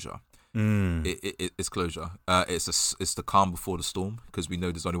closure. It's closure. It's the calm before the storm, because we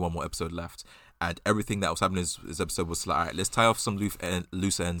know there's only one more episode left, and everything that was happening in this episode was like, all right, let's tie off some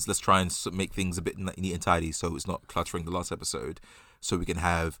loose ends. Let's try and make things a bit neat and tidy, so it's not cluttering the last episode. So we can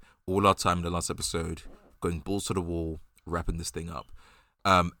have all our time in the last episode going balls to the wall, wrapping this thing up.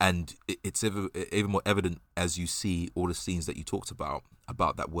 And it's even more evident as you see all the scenes that you talked about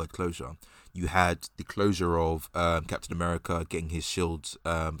that word closure. You had the closure of Captain America getting his shield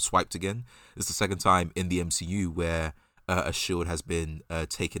swiped again. It's the second time in the MCU where a shield has been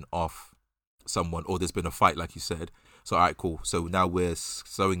taken off someone, or there's been a fight, like you said. So, all right, cool. So now we're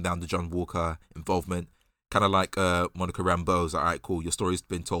slowing down the John Walker involvement. Kind of like Monica Rambeau's, all right, cool, your story's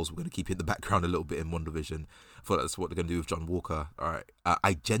been told, so we're going to keep it in the background a little bit in WandaVision. I thought that's what they're going to do with John Walker. All right.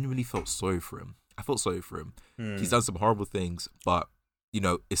 I genuinely felt sorry for him. He's done some horrible things, but,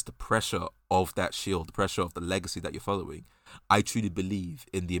 it's the pressure of that shield, the pressure of the legacy that you're following. I truly believe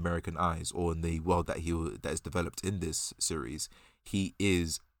in the American eyes, or in the world that is developed in this series. He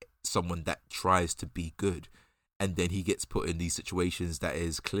is someone that tries to be good. And then he gets put in these situations that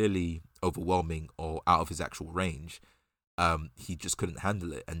is clearly overwhelming or out of his actual range. He just couldn't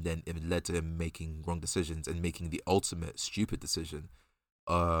handle it. And then it led to him making wrong decisions and making the ultimate stupid decision.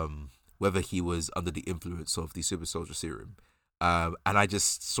 Whether he was under the influence of the super soldier serum. And I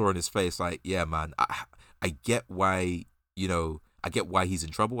just saw in his face like, yeah, man, I get why, I get why he's in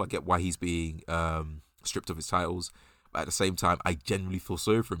trouble. I get why he's being stripped of his titles. But at the same time, I genuinely feel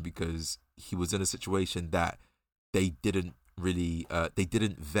sorry for him because he was in a situation that they didn't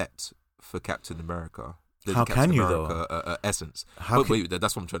vet for Captain America. How Captain can you America, though? Essence. Wait,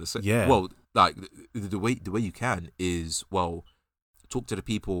 that's what I'm trying to say. Yeah. Well, like the way you can is, well, talk to the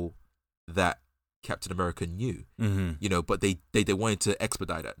people that Captain America knew, you know, but they wanted to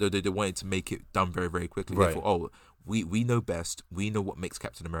expedite that. They wanted to make it done very, very quickly. Right. They thought, oh, we know best. We know what makes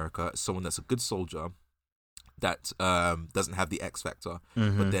Captain America someone that's a good soldier that doesn't have the X factor.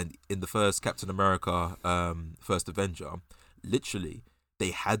 But then in the first Captain America, first Avenger, literally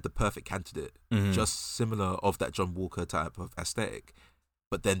they had the perfect candidate, just similar of that John Walker type of aesthetic.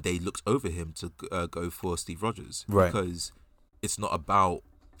 But then they looked over him to go for Steve Rogers, Right. because it's not about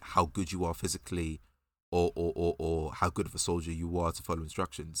how good you are physically or how good of a soldier you are to follow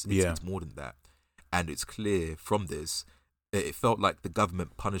instructions. It's more than that. And it's clear from this, it felt like the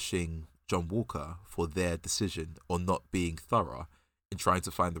government punishing John Walker for their decision on not being thorough in trying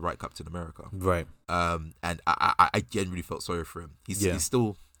to find the right Captain America. Right. And I genuinely felt sorry for him. He's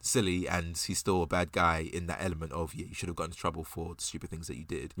still silly and he's still a bad guy in that element of, you should have gotten into trouble for the stupid things that you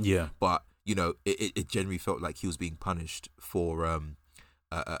did. Yeah. But, you know, it genuinely felt like he was being punished for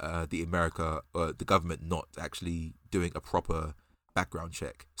the government not actually doing a proper background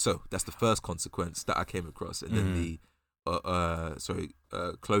check. So that's the first consequence that I came across. And then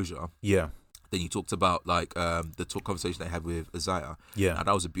closure. Yeah. Then you talked about like the conversation I had with Isaiah. Yeah. And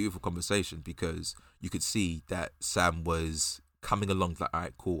that was a beautiful conversation because you could see that Sam was coming along like, all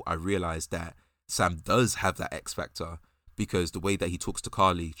right, cool. I realized that Sam does have that X factor because the way that he talks to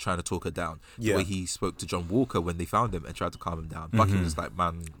Carly, trying to talk her down, the way he spoke to John Walker when they found him and tried to calm him down. Bucky was like,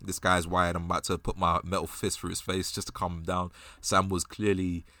 man, this guy's wired. I'm about to put my metal fist through his face just to calm him down. Sam was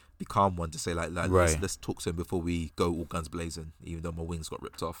clearly the calm one to say like let's talk to him before we go all guns blazing, even though my wings got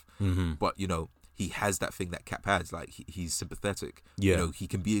ripped off. But you know, he has that thing that Cap has, like he's sympathetic. You know, he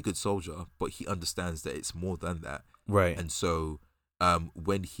can be a good soldier, but he understands that it's more than that. Right. And so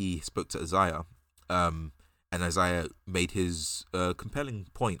when he spoke to Isaiah, and Isaiah made his compelling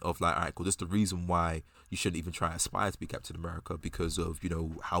point of like, all right, cool, this is the reason why you shouldn't even try to aspire to be Captain America because of, you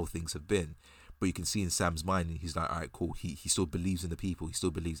know, how things have been. But you can see in Sam's mind, and he's like, all right, cool. He still believes in the people. He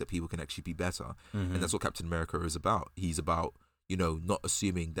still believes that people can actually be better. And that's what Captain America is about. He's about, you know, not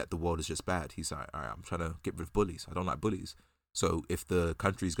assuming that the world is just bad. He's like, all right, I'm trying to get rid of bullies. I don't like bullies. So if the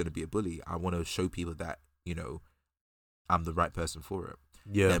country is going to be a bully, I want to show people that, you know, I'm the right person for it.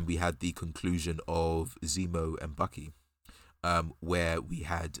 Yeah. Then we had the conclusion of Zemo and Bucky, where we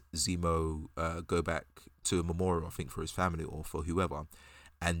had Zemo go back to a memorial, I think, for his family or for whoever.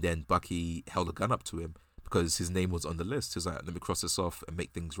 And then Bucky held a gun up to him because his name was on the list. He was like, let me cross this off and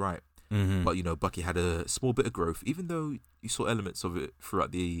make things right. But, you know, Bucky had a small bit of growth, even though you saw elements of it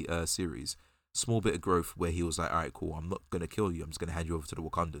throughout the series. Small bit of growth where he was like, all right, cool, I'm not going to kill you. I'm just going to hand you over to the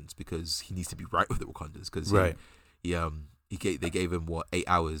Wakandans because he needs to be right with the Wakandans. Because they gave him, 8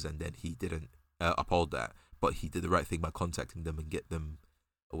 hours and then he didn't uphold that. But he did the right thing by contacting them and get them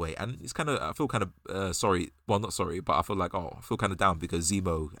away. And it's kind of, I feel kind of sorry. Well, not sorry, but I feel like, I feel kind of down because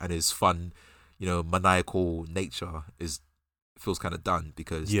Zemo and his fun, you know, maniacal nature feels kind of done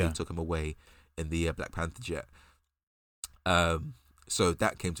because they took him away in the Black Panther jet. So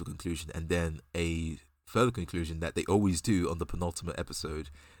that came to a conclusion, and then a further conclusion that they always do on the penultimate episode.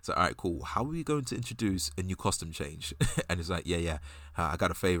 So, all right, cool. How are we going to introduce a new costume change? And it's like, I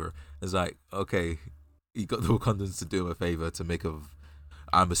got a favor. It's like, okay, you got the Wakandans to do him a favor to make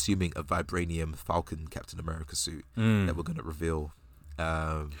I'm assuming a vibranium Falcon Captain America suit that we're going to reveal.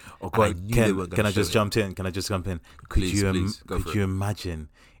 Can I just jump in? Could you imagine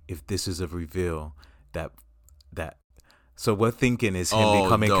if this is a reveal that so we're thinking is him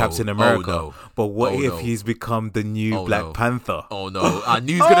becoming Captain America, but what if he's become the new Black Panther? Oh no, I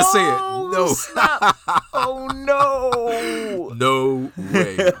knew he was going to say it. No. Snap. Oh no. No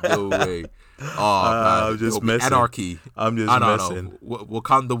way. I'm just messing. Anarchy. I'm just messing.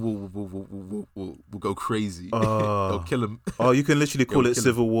 Wakanda will go crazy. They'll kill him. You can literally call it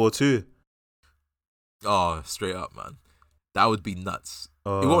Civil War 2. Oh, straight up, man. That would be nuts. It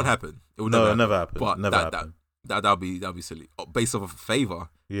won't happen. It will never happen. But never happen. That'll be silly. Based off of a favor.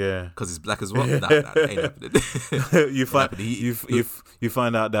 Yeah. Because he's black as well. That ain't happening. You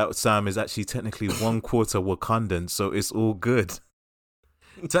find out that Sam is actually technically 1/4 Wakandan, so it's all good.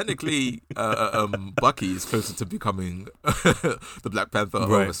 Technically, Bucky is closer to becoming the Black Panther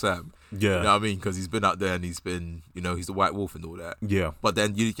over Sam. Yeah. You know what I mean? Because he's been out there and he's been, you know, he's the White Wolf and all that. Yeah. But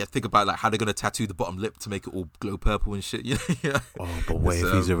then you can think about like how they're going to tattoo the bottom lip to make it all glow purple and shit. Yeah. Oh, but what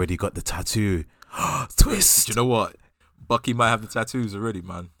if he's already got the tattoo? Twist. Do you know what? Bucky might have the tattoos already,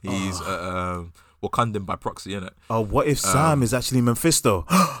 man. He's Wakandan by proxy, innit? Oh, what if Sam is actually Mephisto?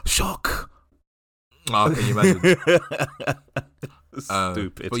 Shock. Oh, can you imagine?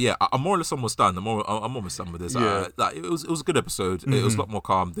 Stupid. But yeah, I'm more or less almost done. I'm almost done with this. Like it was a good episode. It was a lot more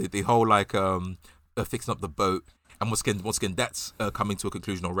calm. The whole like fixing up the boat And once again, that's coming to a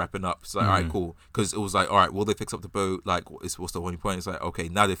conclusion or wrapping up. It's like, all right, cool. Because it was like, all right, will they fix up the boat? Like, what's the only point? It's like, okay,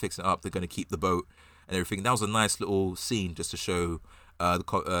 now they're fixing it up. They're going to keep the boat and everything. And that was a nice little scene just to show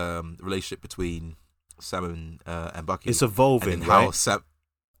the relationship between Sam and Bucky. It's evolving, and right? How Sam,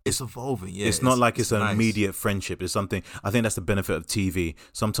 it's evolving, yeah. It's not like it's an nice. immediate friendship. It's something, I think that's the benefit of TV.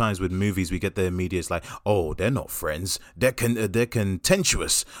 Sometimes with movies, we get the immediate, it's like, oh, they're not friends. They're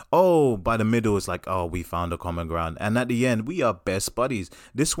contentious. Oh, by the middle, it's like, oh, we found a common ground. And at the end, we are best buddies.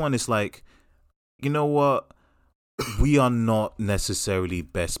 This one is like, you know what? We are not necessarily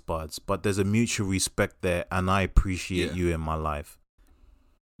best buds, but there's a mutual respect there, and I appreciate you in my life.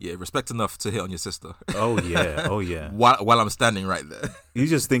 Yeah, respect enough to hit on your sister. Oh, yeah. Oh, yeah. while I'm standing right there. You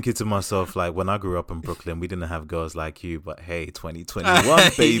just thinking to myself, like, when I grew up in Brooklyn, we didn't have girls like you, but hey,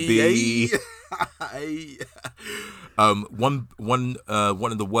 2021, baby. One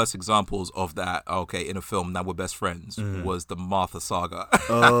of the worst examples of that, okay, in a film, Now We're Best Friends, was the Martha saga.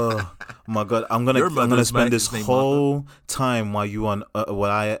 Oh my God, I'm gonna spend this whole time while you on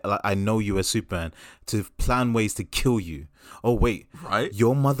I know you as Superman to plan ways to kill you. Oh wait, right?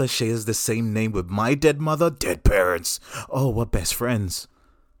 Your mother shares the same name with my dead mother, dead parents. Oh, we're best friends.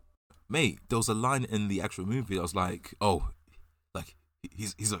 Mate, there was a line in the actual movie that was like, oh, like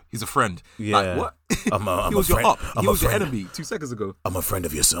he's a friend. Yeah. Like, what? I'm he was a friend. your op. I'm He a was your friend. enemy 2 seconds ago. I'm a friend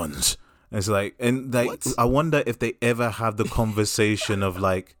of your son's. It's like, and like, What? I wonder if they ever have the conversation of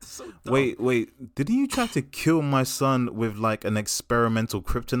like, So dumb. wait, didn't you try to kill my son with like an experimental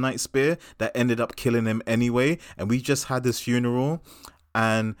kryptonite spear that ended up killing him anyway? And we just had this funeral,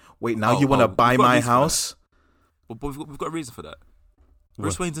 and wait, now you want to buy we've got a my reason for that. house? But we've got a reason for that.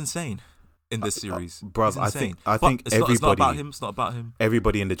 Bruce Wayne's insane in this series. bruv, He's insane. I But think it's not everybody, about him. It's not about him.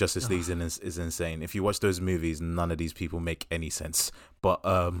 everybody in the Justice League is insane. If you watch those movies, none of these people make any sense. But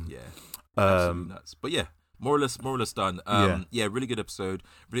Yeah. Absolutely nuts. But yeah, more or less done. Yeah, really good episode.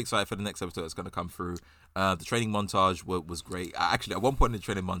 Really excited for the next episode that's going to come through. The training montage was great. Actually, at one point in the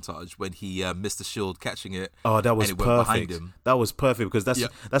training montage, when he missed the shield catching it, that was and it went behind perfect. him. That was perfect because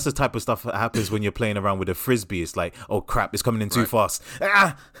that's the type of stuff that happens when you're playing around with a frisbee. It's like, oh crap, it's coming in too fast,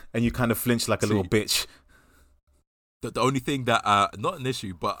 and you kind of flinch like a little bitch. The only thing that, not an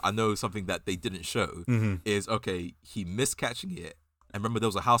issue, but I know something that they didn't show is, okay, he missed catching it. And remember, there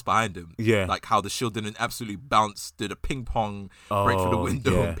was a house behind him. Yeah. Like how the shield didn't absolutely bounce, did a ping pong right through the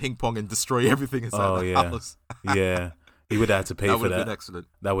window, and ping pong and destroy everything inside the house. Yeah. He would have had to pay for that. That would have been excellent.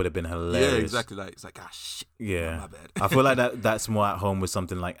 That would have been hilarious. Yeah, exactly. Like, it's like, shit. Yeah. My bad. I feel like that's more at home with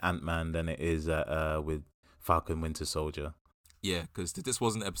something like Ant-Man than it is with Falcon Winter Soldier. Yeah, because this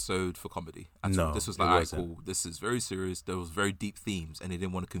wasn't an episode for comedy. No, this was it like, all right, wasn't. cool. This is very serious. There was very deep themes, and they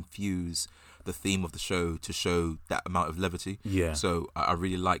didn't want to confuse the theme of the show to show that amount of levity. Yeah. So I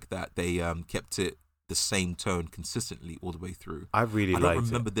really like that they kept it the same tone consistently all the way through. I really liked it. I don't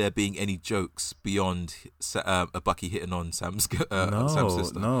remember there being any jokes beyond a Bucky hitting on Sam's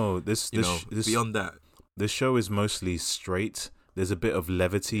sister. No. Beyond that, this show is mostly straight. There's a bit of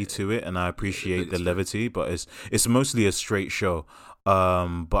levity to it, and I appreciate the levity, but it's mostly a straight show.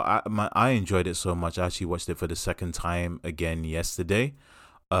 But I enjoyed it so much. I actually watched it for the second time again yesterday.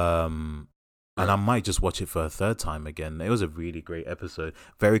 And I might just watch it for a third time again. It was a really great episode.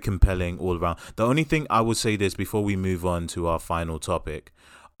 Very compelling all around. The only thing I would say this before we move on to our final topic,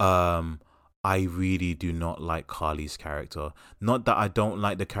 I really do not like Carly's character. Not that I don't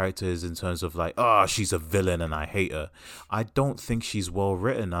like the characters in terms of like, she's a villain and I hate her. I don't think she's well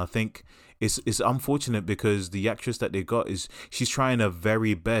written. I think it's unfortunate because the actress that they got she's trying her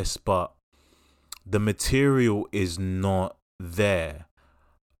very best, but the material is not there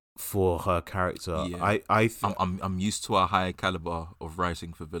for her character. Yeah. I'm used to a higher caliber of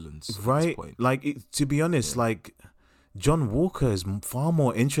writing for villains. Right? At this point. Like to be honest, like John Walker is far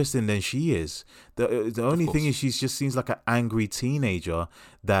more interesting than she is. The only thing is she just seems like an angry teenager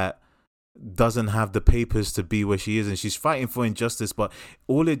that doesn't have the papers to be where she is, and she's fighting for injustice, but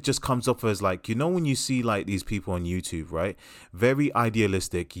all it just comes up as like, when you see like these people on YouTube, right? Very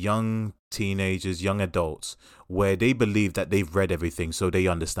idealistic, young teenagers, young adults, where they believe that they've read everything, so they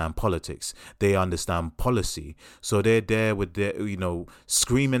understand politics, they understand policy, so they're there with their,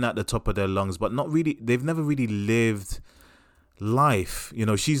 screaming at the top of their lungs, but not really, they've never really lived life.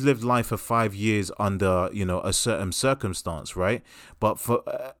 She's lived life for 5 years under a certain circumstance, right? But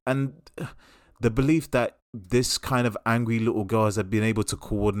and the belief that this kind of angry little girl has been able to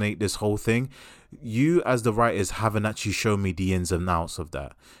coordinate this whole thing, you as the writers haven't actually shown me the ins and outs of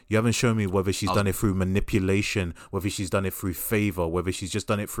that. You haven't shown me whether she's done it through manipulation, whether she's done it through favor, whether she's just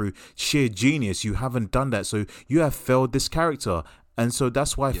done it through sheer genius. You haven't done that, so you have failed this character. And so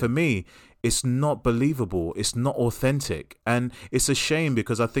that's why Yeah. for me, it's not believable. It's not authentic. And it's a shame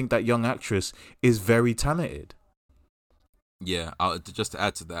because I think that young actress is very talented. Yeah, just to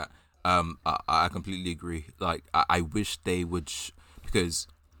add to that, I completely agree. Like, I wish they would, because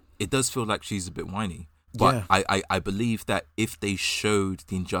it does feel like she's a bit whiny. But Yeah. I believe that if they showed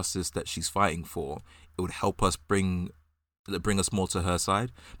the injustice that she's fighting for, it would help us bring us more to her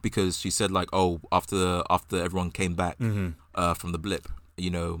side. Because she said, like, oh, after everyone came back from the blip, you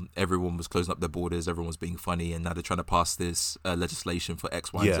know, everyone was closing up their borders, everyone was being funny, and now they're trying to pass this legislation for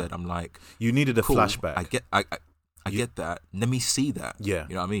X, Y, and Yeah. Z. I'm like, You needed a cool, flashback. I get that. Let me see that. Yeah.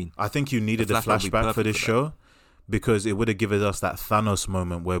 You know what I mean? I think you needed The a flashback would be flashback for perfect this for that. show because it would have given us that Thanos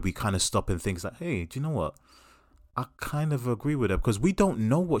moment where we kind of stop and think like, hey, do you know what? I kind of agree with her because we don't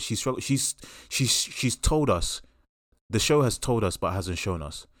know what she's struggling. She's told us. The show has told us, but hasn't shown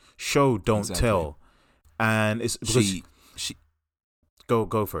us. Show don't Exactly. tell, and it's because She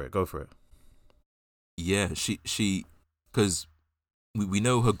go for it. Go for it. yeah, she because we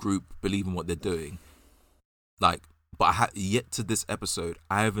know her group believe in what they're doing, like, but yet to this episode,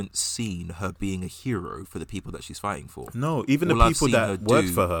 I haven't seen her being a hero for the people that she's fighting for. No, even All the I've people seen her that work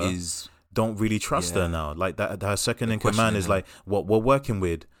do for her is don't really trust Yeah. her now. Like that, her second They're in command questioning is her. like, what we're working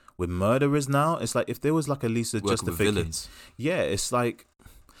with murderers now. It's like if there was like at least a working with justification. villains. Yeah, it's like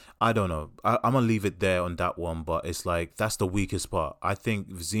I don't know. I'm gonna leave it there on that one, but it's like that's the weakest part. I think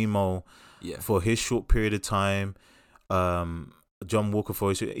Zemo Yeah, for his short period of time, John Walker for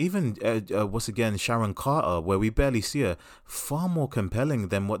his, even once again Sharon Carter, where we barely see her, far more compelling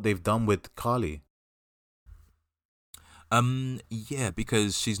than what they've done with Carly. yeah,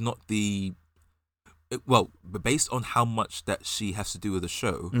 because she's not the well, but based on how much that she has to do with the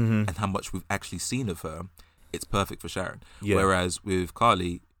show Mm-hmm. and how much we've actually seen of her, it's perfect for Sharon. Yeah. Whereas with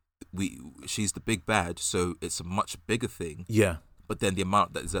Carly, she's the big bad, so it's a much bigger thing. Yeah, But then the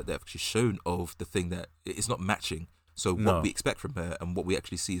amount that they've actually shown of the thing that it's not matching. So No. what we expect from her and what we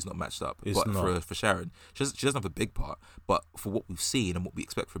actually see is not matched up. It's but not. for Sharon, she doesn't have a big part, but for what we've seen and what we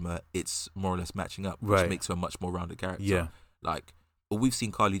expect from her, it's more or less matching up, which Right. makes her a much more rounded character. Yeah. Like, all we've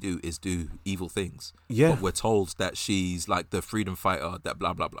seen Carly do is do evil things. Yeah. But we're told that she's like the freedom fighter, that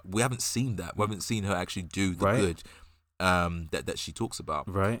blah, blah, blah. We haven't seen that. We haven't seen her actually do the Right. good that she talks about.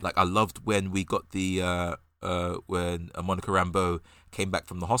 Right. Like, I loved when we got the when Monica Rambeau came back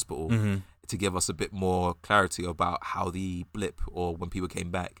from the hospital Mm-hmm. to give us a bit more clarity about how the blip or when people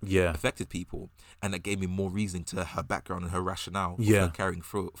came back Yeah. affected people, and that gave me more reasoning to her background and her rationale of Yeah. her carrying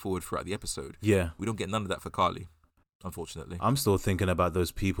forward throughout the episode. Yeah. We don't get none of that for Carly, unfortunately. I'm still thinking about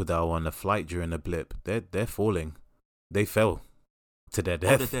those people that were on the flight during the blip. They're falling. They fell to their Oh,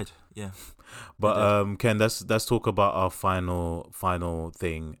 death. they're dead. Yeah. But Ken, let's talk about our final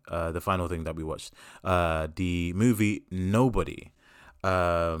thing. The final thing that we watched. The movie Nobody.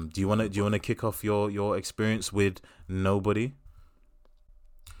 Do you wanna kick off your experience with Nobody?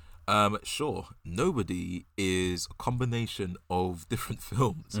 Sure. Nobody is a combination of different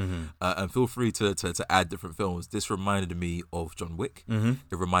films, Mm-hmm. and feel free to add different films. This reminded me of John Wick. Mm-hmm.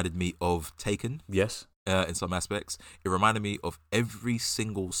 It reminded me of Taken. Yes. In some aspects, it reminded me of every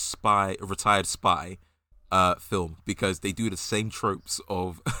single retired spy film, because they do the same tropes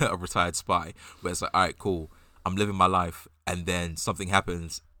of a retired spy, where it's like, all right, cool, I'm living my life, and then something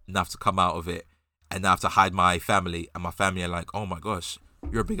happens, and I have to come out of it, and I have to hide my family, and my family are like, oh my gosh,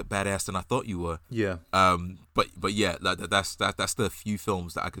 you're a bigger badass than I thought you were. Yeah. But yeah, that's the few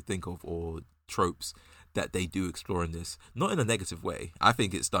films that I could think of, or tropes that they do explore in this. Not in a negative way. I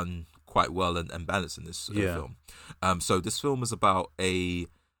think it's done quite well and balanced in this film. So this film is about a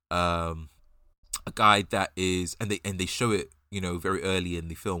guy that is, and they show it, you know, very early in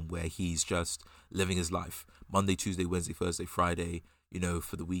the film, where he's just living his life Monday, Tuesday, Wednesday, Thursday, Friday, you know,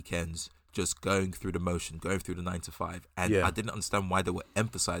 for the weekends, just going through the motion, going through the 9 to 5. And Yeah. I didn't understand why they were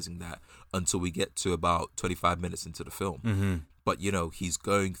emphasizing that until we get to about 25 minutes into the film. Mm-hmm. But, you know, he's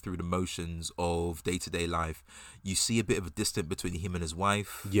going through the motions of day-to-day life. You see a bit of a distance between him and his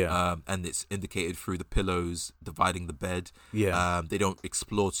wife. Yeah. And it's indicated through the pillows dividing the bed. Yeah. They don't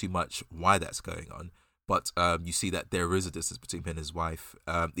explore too much why that's going on. But you see that there is a distance between him and his wife.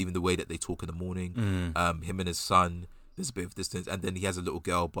 Even the way that they talk in the morning. Mm. Him and his son, there's a bit of distance. And then he has a little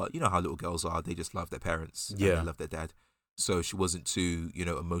girl. But you know how little girls are. They just love their parents. And Yeah. they love their dad. So she wasn't too, you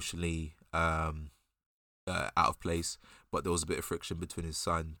know, emotionally out of place, but there was a bit of friction between his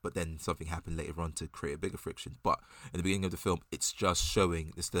son. But then something happened later on to create a bigger friction. But in the beginning of the film, it's just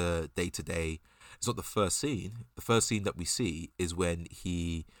showing it's the day-to-day. It's not the first scene. The first scene that we see is when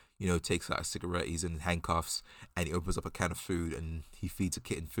he, you know, takes out a cigarette, he's in handcuffs, and he opens up a can of food and he feeds a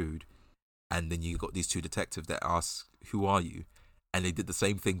kitten food. And then you got these two detectives that ask, who are you? and they did the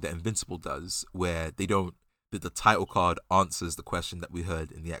same thing that Invincible does, where they don't. The title card answers the question that we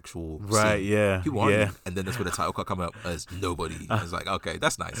heard in the actual Right, scene. yeah, Who are yeah. you? And then that's where the title card come up as nobody. I was like, okay,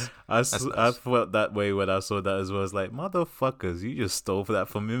 that's nice. I That's nice. felt that way when I saw that as well. It's like, motherfuckers, you just stole that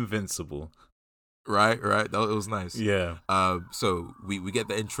from Invincible. Right. That was nice. Yeah. So we get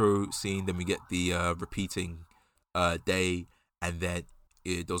the intro scene, then we get the repeating day, and then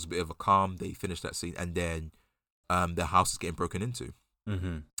there was a bit of a calm. They finish that scene, and then the house is getting broken into.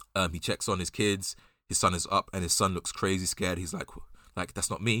 Mm-hmm. He checks on his kids. His son is up, and his son looks crazy scared. He's like that's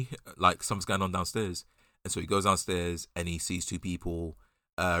not me. Like something's going on downstairs. And so he goes downstairs, and he sees two people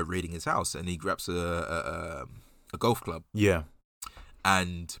raiding his house, and he grabs a golf club. Yeah.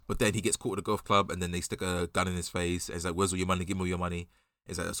 But then he gets caught at a golf club, and then they stick a gun in his face. And he's like, "Where's all your money? Give me all your money."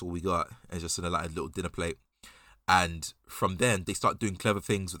 He's like, "That's all we got." And it's just in a little dinner plate. And from then they start doing clever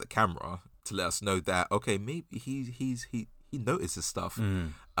things with the camera to let us know that okay, maybe he notices stuff.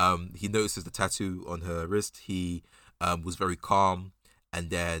 He notices the tattoo on her wrist. He was very calm,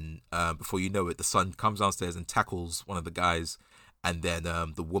 and then before you know it, the son comes downstairs and tackles one of the guys, and then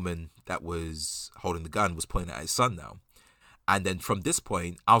the woman that was holding the gun was pointing at his son now. And then from this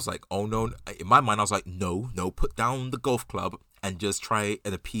point, I was like, oh no. In my mind, I was like, no, put down the golf club and just try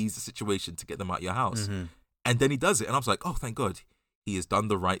and appease the situation to get them out of your house. Mm-hmm. And then he does it, and I was like, oh, thank God, he has done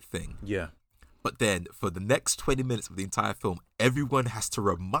the right thing. Yeah. But then for the next 20 minutes of the entire film, everyone has to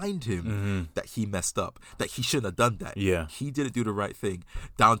remind him that he messed up, that he shouldn't have done that. Yeah. He didn't do the right thing.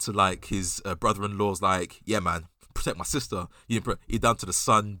 Down to like his brother-in-law's like, yeah, man, protect my sister. Down to the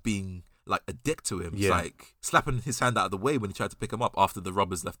son being like a dick to him. Yeah. Like slapping his hand out of the way when he tried to pick him up after the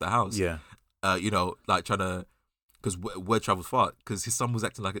robbers left the house. Yeah. Like trying to, because word travels far. Because his son was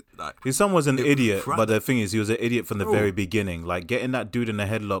acting like his son was an idiot, right. but the thing is, he was an idiot from the Bro. very beginning. Like getting that dude in the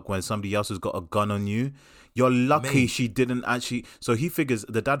headlock when somebody else has got a gun on you. You're lucky Mate. she didn't actually. So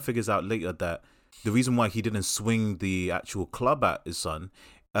the dad figures out later that the reason why he didn't swing the actual club at his son,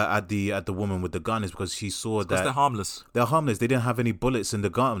 at the woman with the gun, is because she saw because that they're harmless. they're harmless. They didn't have any bullets in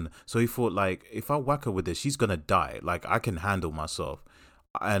the gun, so he thought like, if I whack her with this, she's gonna die. Like I can handle myself,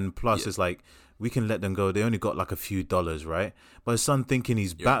 and plus it's like, we can let them go. They only got like a few dollars, right? But his son thinking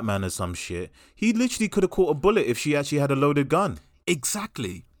he's Batman or some shit, he literally could have caught a bullet if she actually had a loaded gun.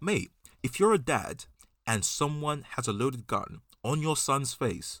 Exactly. Mate, if you're a dad and someone has a loaded gun on your son's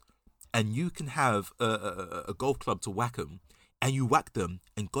face and you can have a golf club to whack him and you whack them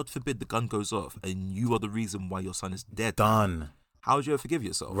and God forbid the gun goes off and you are the reason why your son is dead. Done. How would you ever forgive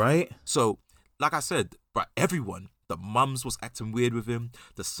yourself? Right? So, like I said, but everyone, the mums was acting weird with him.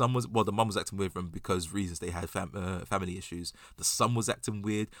 The mum was acting weird with him because reasons they had family issues. The son was acting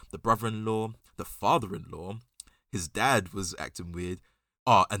weird. The brother-in-law, the father-in-law, his dad was acting weird.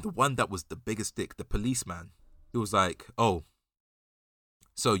 Oh, and the one that was the biggest dick, the policeman, he was like, oh,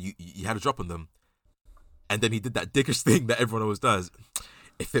 so you had a drop on them. And then he did that dickish thing that everyone always does.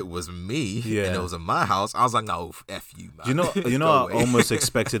 If it was me and it was in my house, I was like, no, F you, man. You know, I almost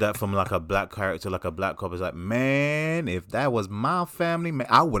expected that from like a black character, like a black cop. It's like, man, if that was my family, man,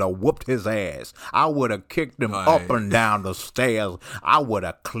 I would have whooped his ass. I would have kicked him up and down the stairs. I would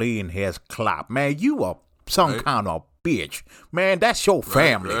have cleaned his clop. Man, you are some kind of bitch. Man, that's your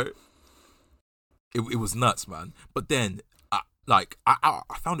family. Right. It was nuts, man. But then, I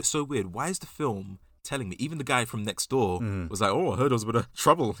found it so weird. Why is the film telling me? Even the guy from next door was like, "Oh, I heard there was a bit of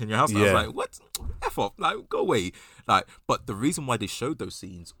trouble in your house." And I was like, "What? F off! Like, go away!" Like, but the reason why they showed those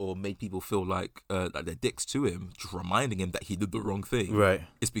scenes or made people feel like they're dicks to him, just reminding him that he did the wrong thing, right,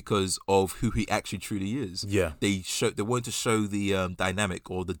 is because of who he actually truly is. Yeah, they wanted to show the dynamic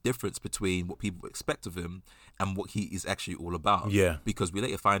or the difference between what people expect of him and what he is actually all about. Yeah, because we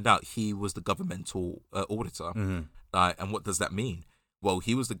later find out he was the governmental auditor. And what does that mean? Well,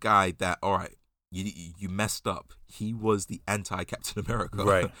 he was the guy that, all right, you messed up. He was the anti-Captain America,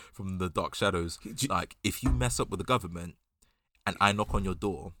 right, from the Dark Shadows. Like, if you mess up with the government and I knock on your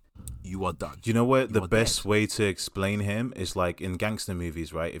door, you are done. Do you know what the best dead. way to explain him is? Like in gangster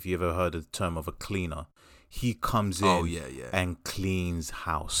movies, right? If you ever heard of the term of a cleaner, he comes in and cleans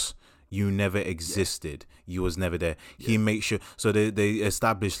house. You never existed. You was never there. He makes sure. So they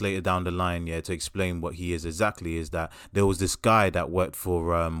established later down the line, to explain what he is exactly, is that there was this guy that worked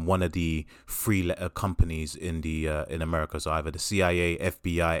for one of the three-letter companies in America. So either the CIA,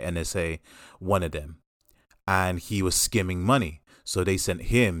 FBI, NSA, one of them, and he was skimming money. So they sent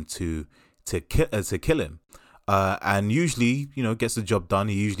him to kill him. And usually, gets the job done.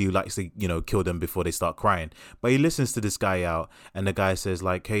 He usually likes to, kill them before they start crying. But he listens to this guy out, and the guy says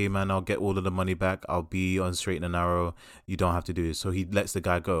like, "Hey man, I'll get all of the money back. I'll be on straight and narrow. You don't have to do this." So he lets the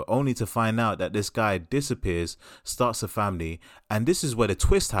guy go, only to find out that this guy disappears, starts a family, and this is where the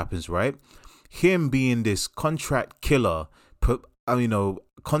twist happens, right? Him being this contract killer,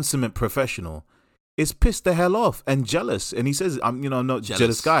 consummate professional, is pissed the hell off and jealous. And he says, I'm not a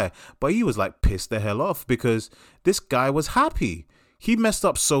jealous guy, but he was like pissed the hell off because this guy was happy. He messed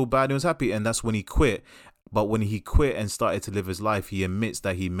up so bad, he was happy, and that's when he quit. But when he quit and started to live his life, he admits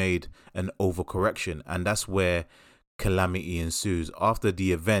that he made an overcorrection, and that's where calamity ensues after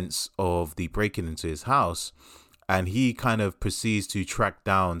the events of the breaking into his house. And he kind of proceeds to track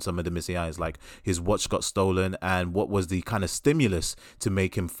down some of the missing items, like his watch got stolen, and what was the kind of stimulus to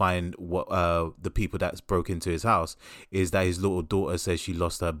make him find what the people that's broke into his house is that his little daughter says she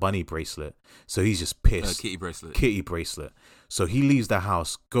lost her bunny bracelet. So he's just pissed. Kitty bracelet. So he leaves the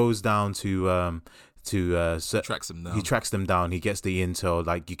house, goes down to tracks them down. He tracks them down. He gets the intel.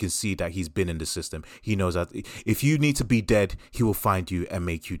 Like, you can see that he's been in the system. He knows that if you need to be dead, he will find you and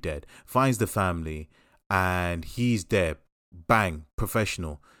make you dead. Finds the family. And he's there, bang,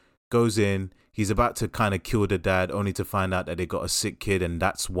 professional, goes in, he's about to kind of kill the dad, only to find out that they got a sick kid, and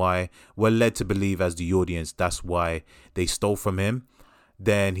that's why we're led to believe as the audience, that's why they stole from him.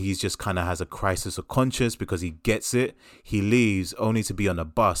 Then he's just kind of has a crisis of conscience because he gets it. He leaves only to be on a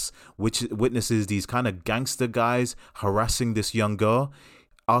bus, which witnesses these kind of gangster guys harassing this young girl,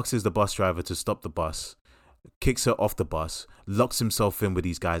 asks the bus driver to stop the bus, kicks her off the bus, locks himself in with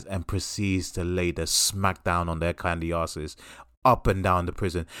these guys, and proceeds to lay the smack down on their candy asses up and down the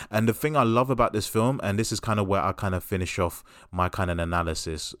prison. And the thing I love about this film, and this is kind of where I kind of finish off my kind of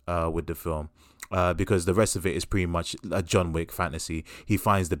analysis with the film, because the rest of it is pretty much a John Wick fantasy. He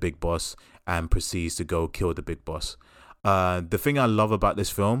finds the big boss and proceeds to go kill the big boss. The thing I love about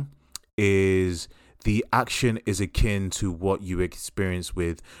this film is the action is akin to what you experience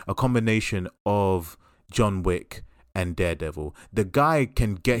with a combination of John Wick and Daredevil. The guy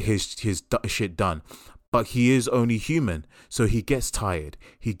can get his shit done, but he is only human, so he gets tired,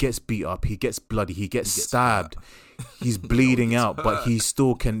 he gets beat up, he gets bloody, he gets stabbed, he's bleeding out, but he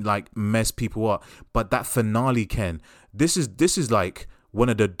still can like mess people up. But that finale, this is like one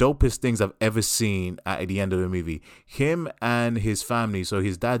of the dopest things I've ever seen at the end of the movie. Him and his family. So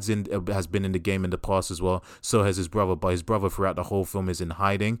his dad's has been in the game in the past as well. So has his brother. But his brother throughout the whole film is in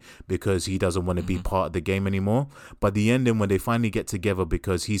hiding because he doesn't want to be part of the game anymore. But the ending, when they finally get together,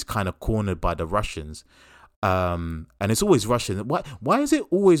 because he's kind of cornered by the Russians. And it's always Russian. Why is it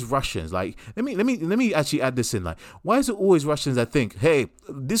always Russians? Like, let me actually add this in. Like, why is it always Russians that think, hey,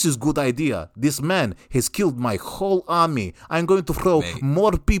 this is good idea, this man has killed my whole army, I'm going to throw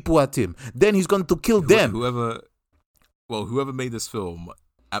more people at him, then he's going to kill them. Whoever made this film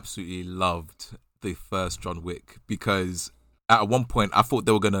absolutely loved the first John Wick, because at one point I thought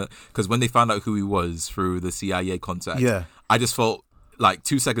they were gonna, because when they found out who he was through the CIA contact, I just felt like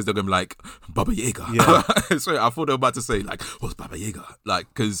 2 seconds they're gonna be like Baba Yaga. Sorry, I thought they were about to say like, what's Baba Yaga? Like,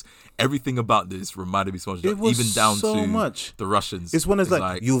 because everything about this reminded me so much, even down to the Russians. It's one of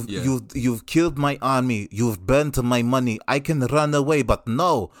like you've killed my army, you've burnt my money, I can run away, but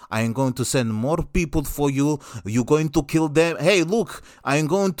no, I am going to send more people for you. You're going to kill them. Hey, look, I am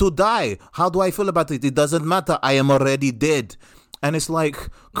going to die. How do I feel about it? It doesn't matter. I am already dead. And it's like,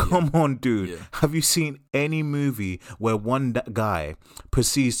 come on, dude. Yeah. Have you seen any movie where one guy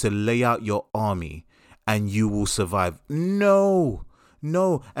proceeds to lay out your army and you will survive? No.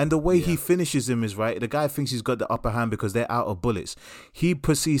 And the way he finishes him is right. The guy thinks he's got the upper hand because they're out of bullets. He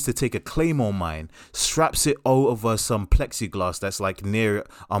proceeds to take a claymore mine, straps it over some plexiglass that's like near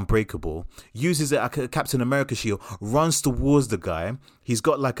unbreakable, uses it like a Captain America shield, runs towards the guy. He's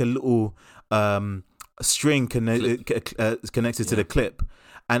got like a little string connected to the clip,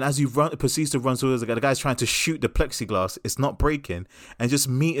 and as he proceeds to run towards the guy's trying to shoot the plexiglass. It's not breaking, and just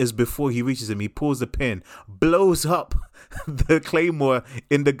meters before he reaches him, he pulls the pin, blows up the claymore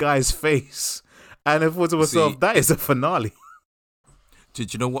in the guy's face. And I thought to myself, that is a finale.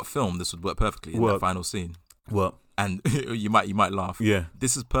 Did you know what film this would work perfectly in? That final scene? What? And you might laugh. Yeah,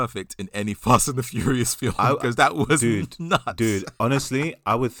 this is perfect in any Fast and the Furious film, because that was nuts. Dude, honestly,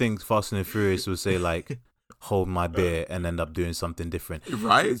 I would think Fast and the Furious would say like, hold my beer, and end up doing something different.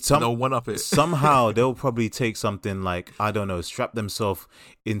 Right? No one up it. Somehow they'll probably take something like, I don't know, strap themselves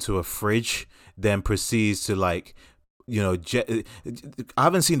into a fridge, then proceeds to like, I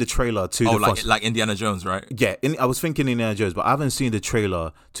haven't seen the trailer to Oh, the like Indiana Jones, right? Yeah, I was thinking Indiana Jones, but I haven't seen the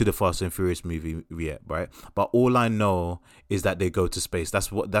trailer to the Fast and Furious movie yet, right? But all I know is that they go to space. That's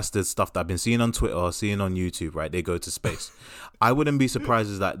the stuff that I've been seeing on Twitter, seeing on YouTube, right? They go to space. I wouldn't be surprised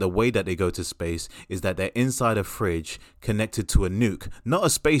is that the way that they go to space is that they're inside a fridge connected to a nuke, not a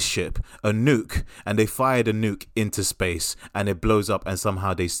spaceship, a nuke, and they fire the nuke into space and it blows up and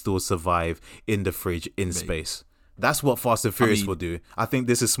somehow they still survive in the fridge in space. That's what Fast and Furious will do. I think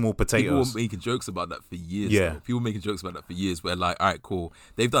this is small potatoes. People were making jokes about that for years. Yeah. Though. People were making jokes about that for years. Where like, all right, cool.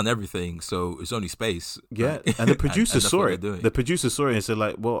 They've done everything, so it's only space. Yeah, Like, and the producer and saw it. The producer saw it and said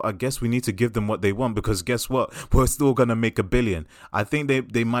like, well, I guess we need to give them what they want because guess what? We're still going to make $1 billion. I think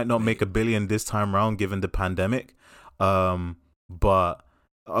they might not make $1 billion this time around given the pandemic. But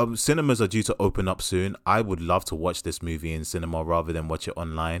cinemas are due to open up soon. I would love to watch this movie in cinema rather than watch it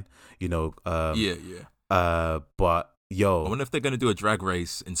online. But yo, I wonder if they're going to do a drag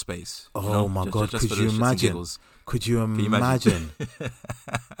race in space. Oh my God, could you imagine? Could you imagine?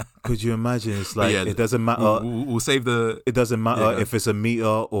 Could you imagine? It's like it doesn't matter. We'll save the. It doesn't matter if it's a meter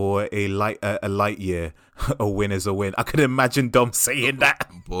or a light year. A win is a win. I could imagine Dom saying that.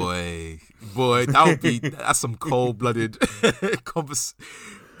 Boy, that's some cold-blooded conversation.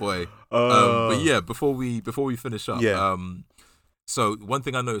 Boy, but yeah, before we finish up, so one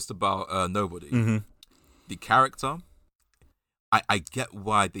thing I noticed about Nobody, the character. I get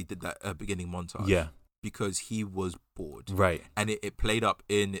why they did that beginning montage. Yeah. Because he was bored. Right. And it played up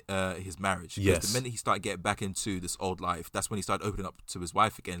in his marriage. Yes. The minute he started getting back into this old life, that's when he started opening up to his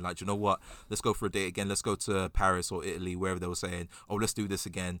wife again. Like, you know what? Let's go for a date again. Let's go to Paris or Italy, wherever they were saying, oh, let's do this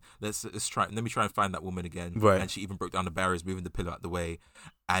again. Let's try. Let me try and find that woman again. Right. And she even broke down the barriers, moving the pillow out the way.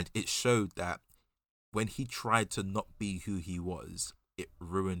 And it showed that when he tried to not be who he was, it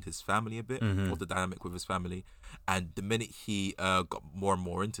ruined his family a bit, or the dynamic with his family. And the minute he got more and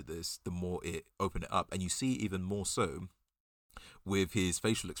more into this, the more it opened it up. And you see even more so with his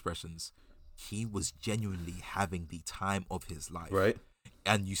facial expressions. He was genuinely having the time of his life. Right.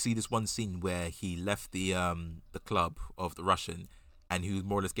 And you see this one scene where he left the club of the Russian, and he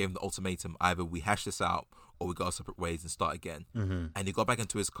more or less gave him the ultimatum: either we hash this out or we go our separate ways and start again. And he got back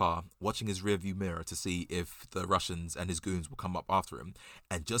into his car, watching his rearview mirror to see if the Russians and his goons will come up after him.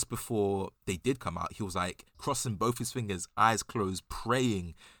 And just before they did come out, he was like crossing both his fingers, eyes closed,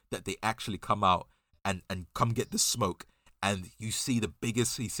 praying that they actually come out and come get the smoke. And you see he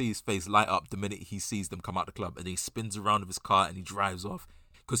sees his face light up the minute he sees them come out the club, and he spins around with his car and he drives off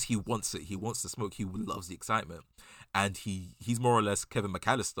because he wants it. He wants the smoke. He loves the excitement. And he's more or less Kevin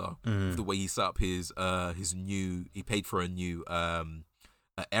McAllister, the way he set up his new. He paid for a new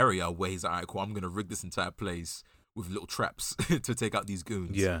area where he's like, all right, cool, I'm gonna rig this entire place with little traps to take out these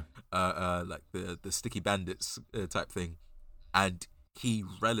goons. Yeah. Like the sticky bandits type thing, and he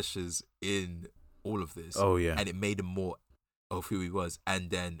relishes in all of this. Oh yeah. And it made him more of who he was. And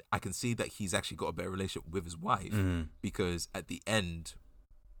then I can see that he's actually got a better relationship with his wife, because at the end,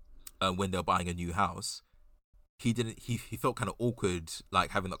 when they're buying a new house, he felt kind of awkward, like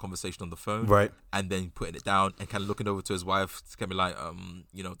having that conversation on the phone, right? And then putting it down and kind of looking over to his wife to kind of like,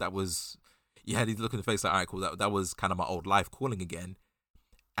 that was, you had his look in the face like, all right, cool, that was kind of my old life calling again.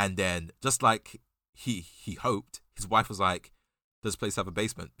 And then just like he hoped, his wife was like, does this place have a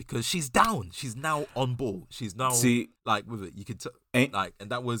basement? Because she's down. She's now on ball. She's now like with it. You could and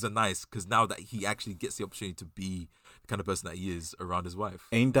that was a nice, because now that he actually gets the opportunity to be the kind of person that he is around his wife.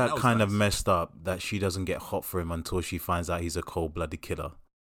 Ain't that kind of messed up that she doesn't get hot for him until she finds out he's a cold-blooded killer?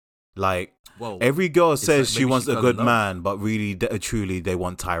 Like, well, every girl says she wants a good man, but really, truly, they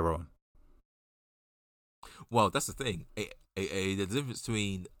want Tyrone. Well, that's the thing. The difference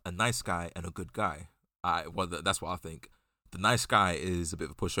between a nice guy and a good guy. That's what I think. The nice guy is a bit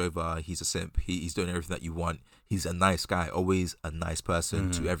of a pushover. He's a simp. He's doing everything that you want. He's a nice guy, always a nice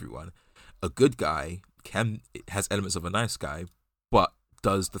person to everyone. A good guy has elements of a nice guy, but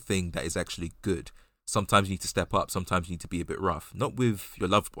does the thing that is actually good. Sometimes you need to step up. Sometimes you need to be a bit rough. Not with your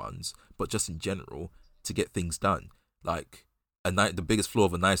loved ones, but just in general to get things done. Like the biggest flaw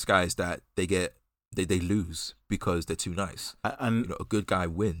of a nice guy is that they lose because they're too nice. And a good guy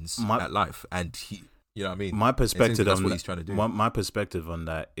wins at life, and he. You know what I mean? My perspective that's what he's trying to do. My perspective on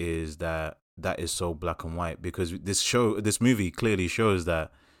that is that is so black and white, because this movie clearly shows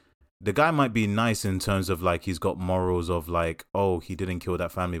that the guy might be nice in terms of like he's got morals of like, oh, he didn't kill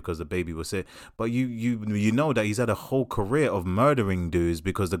that family because the baby was sick, but you know that he's had a whole career of murdering dudes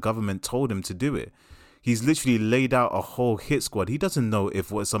because the government told him to do it. He's literally laid out a whole hit squad. He doesn't know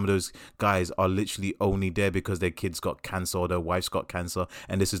if what some of those guys are literally only there because their kids got cancer or their wife's got cancer,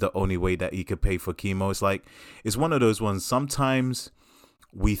 and this is the only way that he could pay for chemo. It's like, it's one of those ones. Sometimes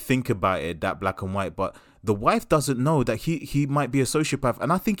we think about it that black and white, but the wife doesn't know that he might be a sociopath.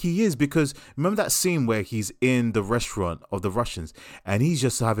 And I think he is, because remember that scene where he's in the restaurant of the Russians and he's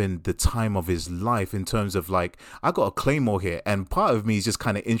just having the time of his life in terms of like, I got a claymore here, and part of me is just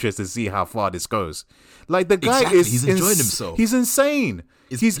kind of interested to see how far this goes. Like, the guy he's enjoying himself. He's insane.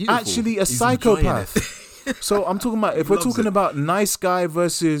 He's beautiful. actually a He's psychopath. So I'm talking about, if we're talking about nice guy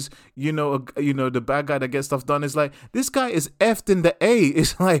versus, the bad guy that gets stuff done, it's like, this guy is effed in the A.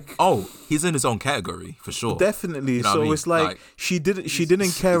 It's like, oh, he's in his own category for sure. Definitely. You know So what I mean? it's like, she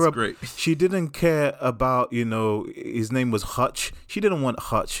didn't care great. she didn't care about, his name was Hutch. She didn't want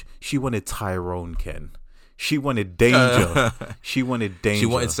Hutch. She wanted Tyrone, Ken. She wanted danger. She wanted danger. She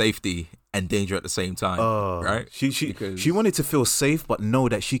wanted safety and danger at the same time, right? She wanted to feel safe, but know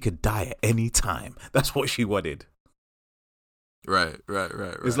that she could die at any time. That's what she wanted. Right.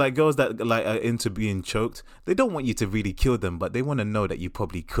 It's like girls that like are into being choked. They don't want you to really kill them, but they want to know that you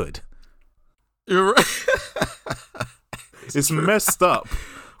probably could. You're right. It's messed up,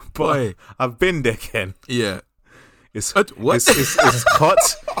 but I've been there, Ken. Yeah. It's what? It's hot.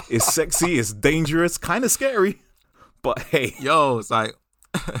 It's sexy. It's dangerous. Kind of scary, but hey, yo, it's like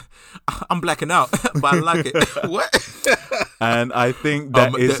I'm blacking out, but I like it. What? And I think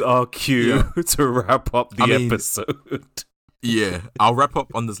that is our cue to wrap up the episode. Yeah, I'll wrap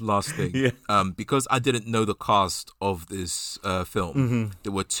up on this last thing. Yeah. Because I didn't know the cast of this film.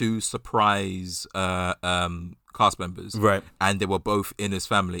 There were two surprise cast members, right? And they were both in his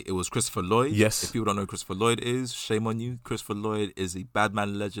family. It was Christopher Lloyd. Yes. If people don't know who Christopher Lloyd is, shame on you. Christopher Lloyd is a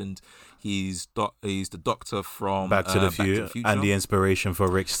Batman legend. He's the Doctor from Back to the Future and the inspiration for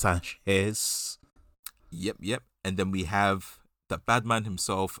Rick Sanchez. Yep. And then we have the Batman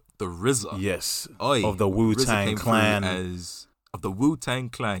himself, the RZA. Yes. Of the Wu-Tang Clan.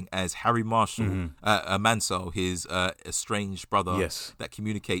 As Harry Marshall, Mansell, his estranged brother, that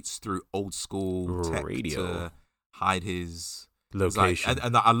communicates through old school tech radio to hide his location.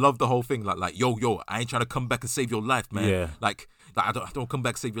 And I love the whole thing, like yo, I ain't trying to come back and save your life, man. Yeah. Like I don't come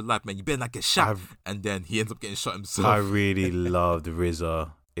back and save your life, man. You better not get shot. And then he ends up getting shot himself. I really loved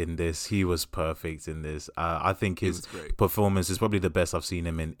RZA in this. He was perfect in this. I think his performance is probably the best I've seen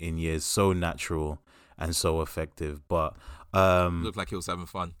him in years. So natural and so effective. But looked like he was having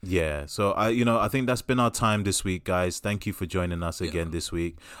fun. Yeah. So I think that's been our time this week, guys. Thank you for joining us again this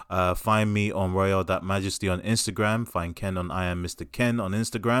week. Find me on Royal.Majesty on Instagram. Find Ken on I Am Mr. Ken on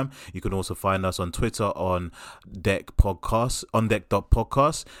Instagram. You can also find us on Twitter on Deck Podcast, on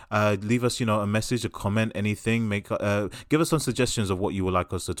Deck.podcast. Leave us, a message, a comment, anything. Give us some suggestions of what you would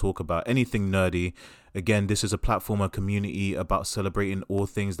like us to talk about. Anything nerdy. Again, this is a platform, a community about celebrating all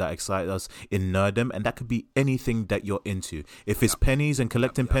things that excite us in nerddom, and that could be anything that you're into. If it's pennies and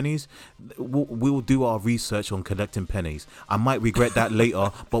collecting pennies, we'll do our research on collecting pennies. I might regret that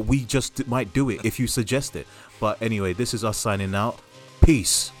later, but we just might do it if you suggest it. But anyway, this is us signing out.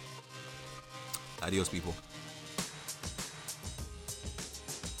 Peace. Adios, people.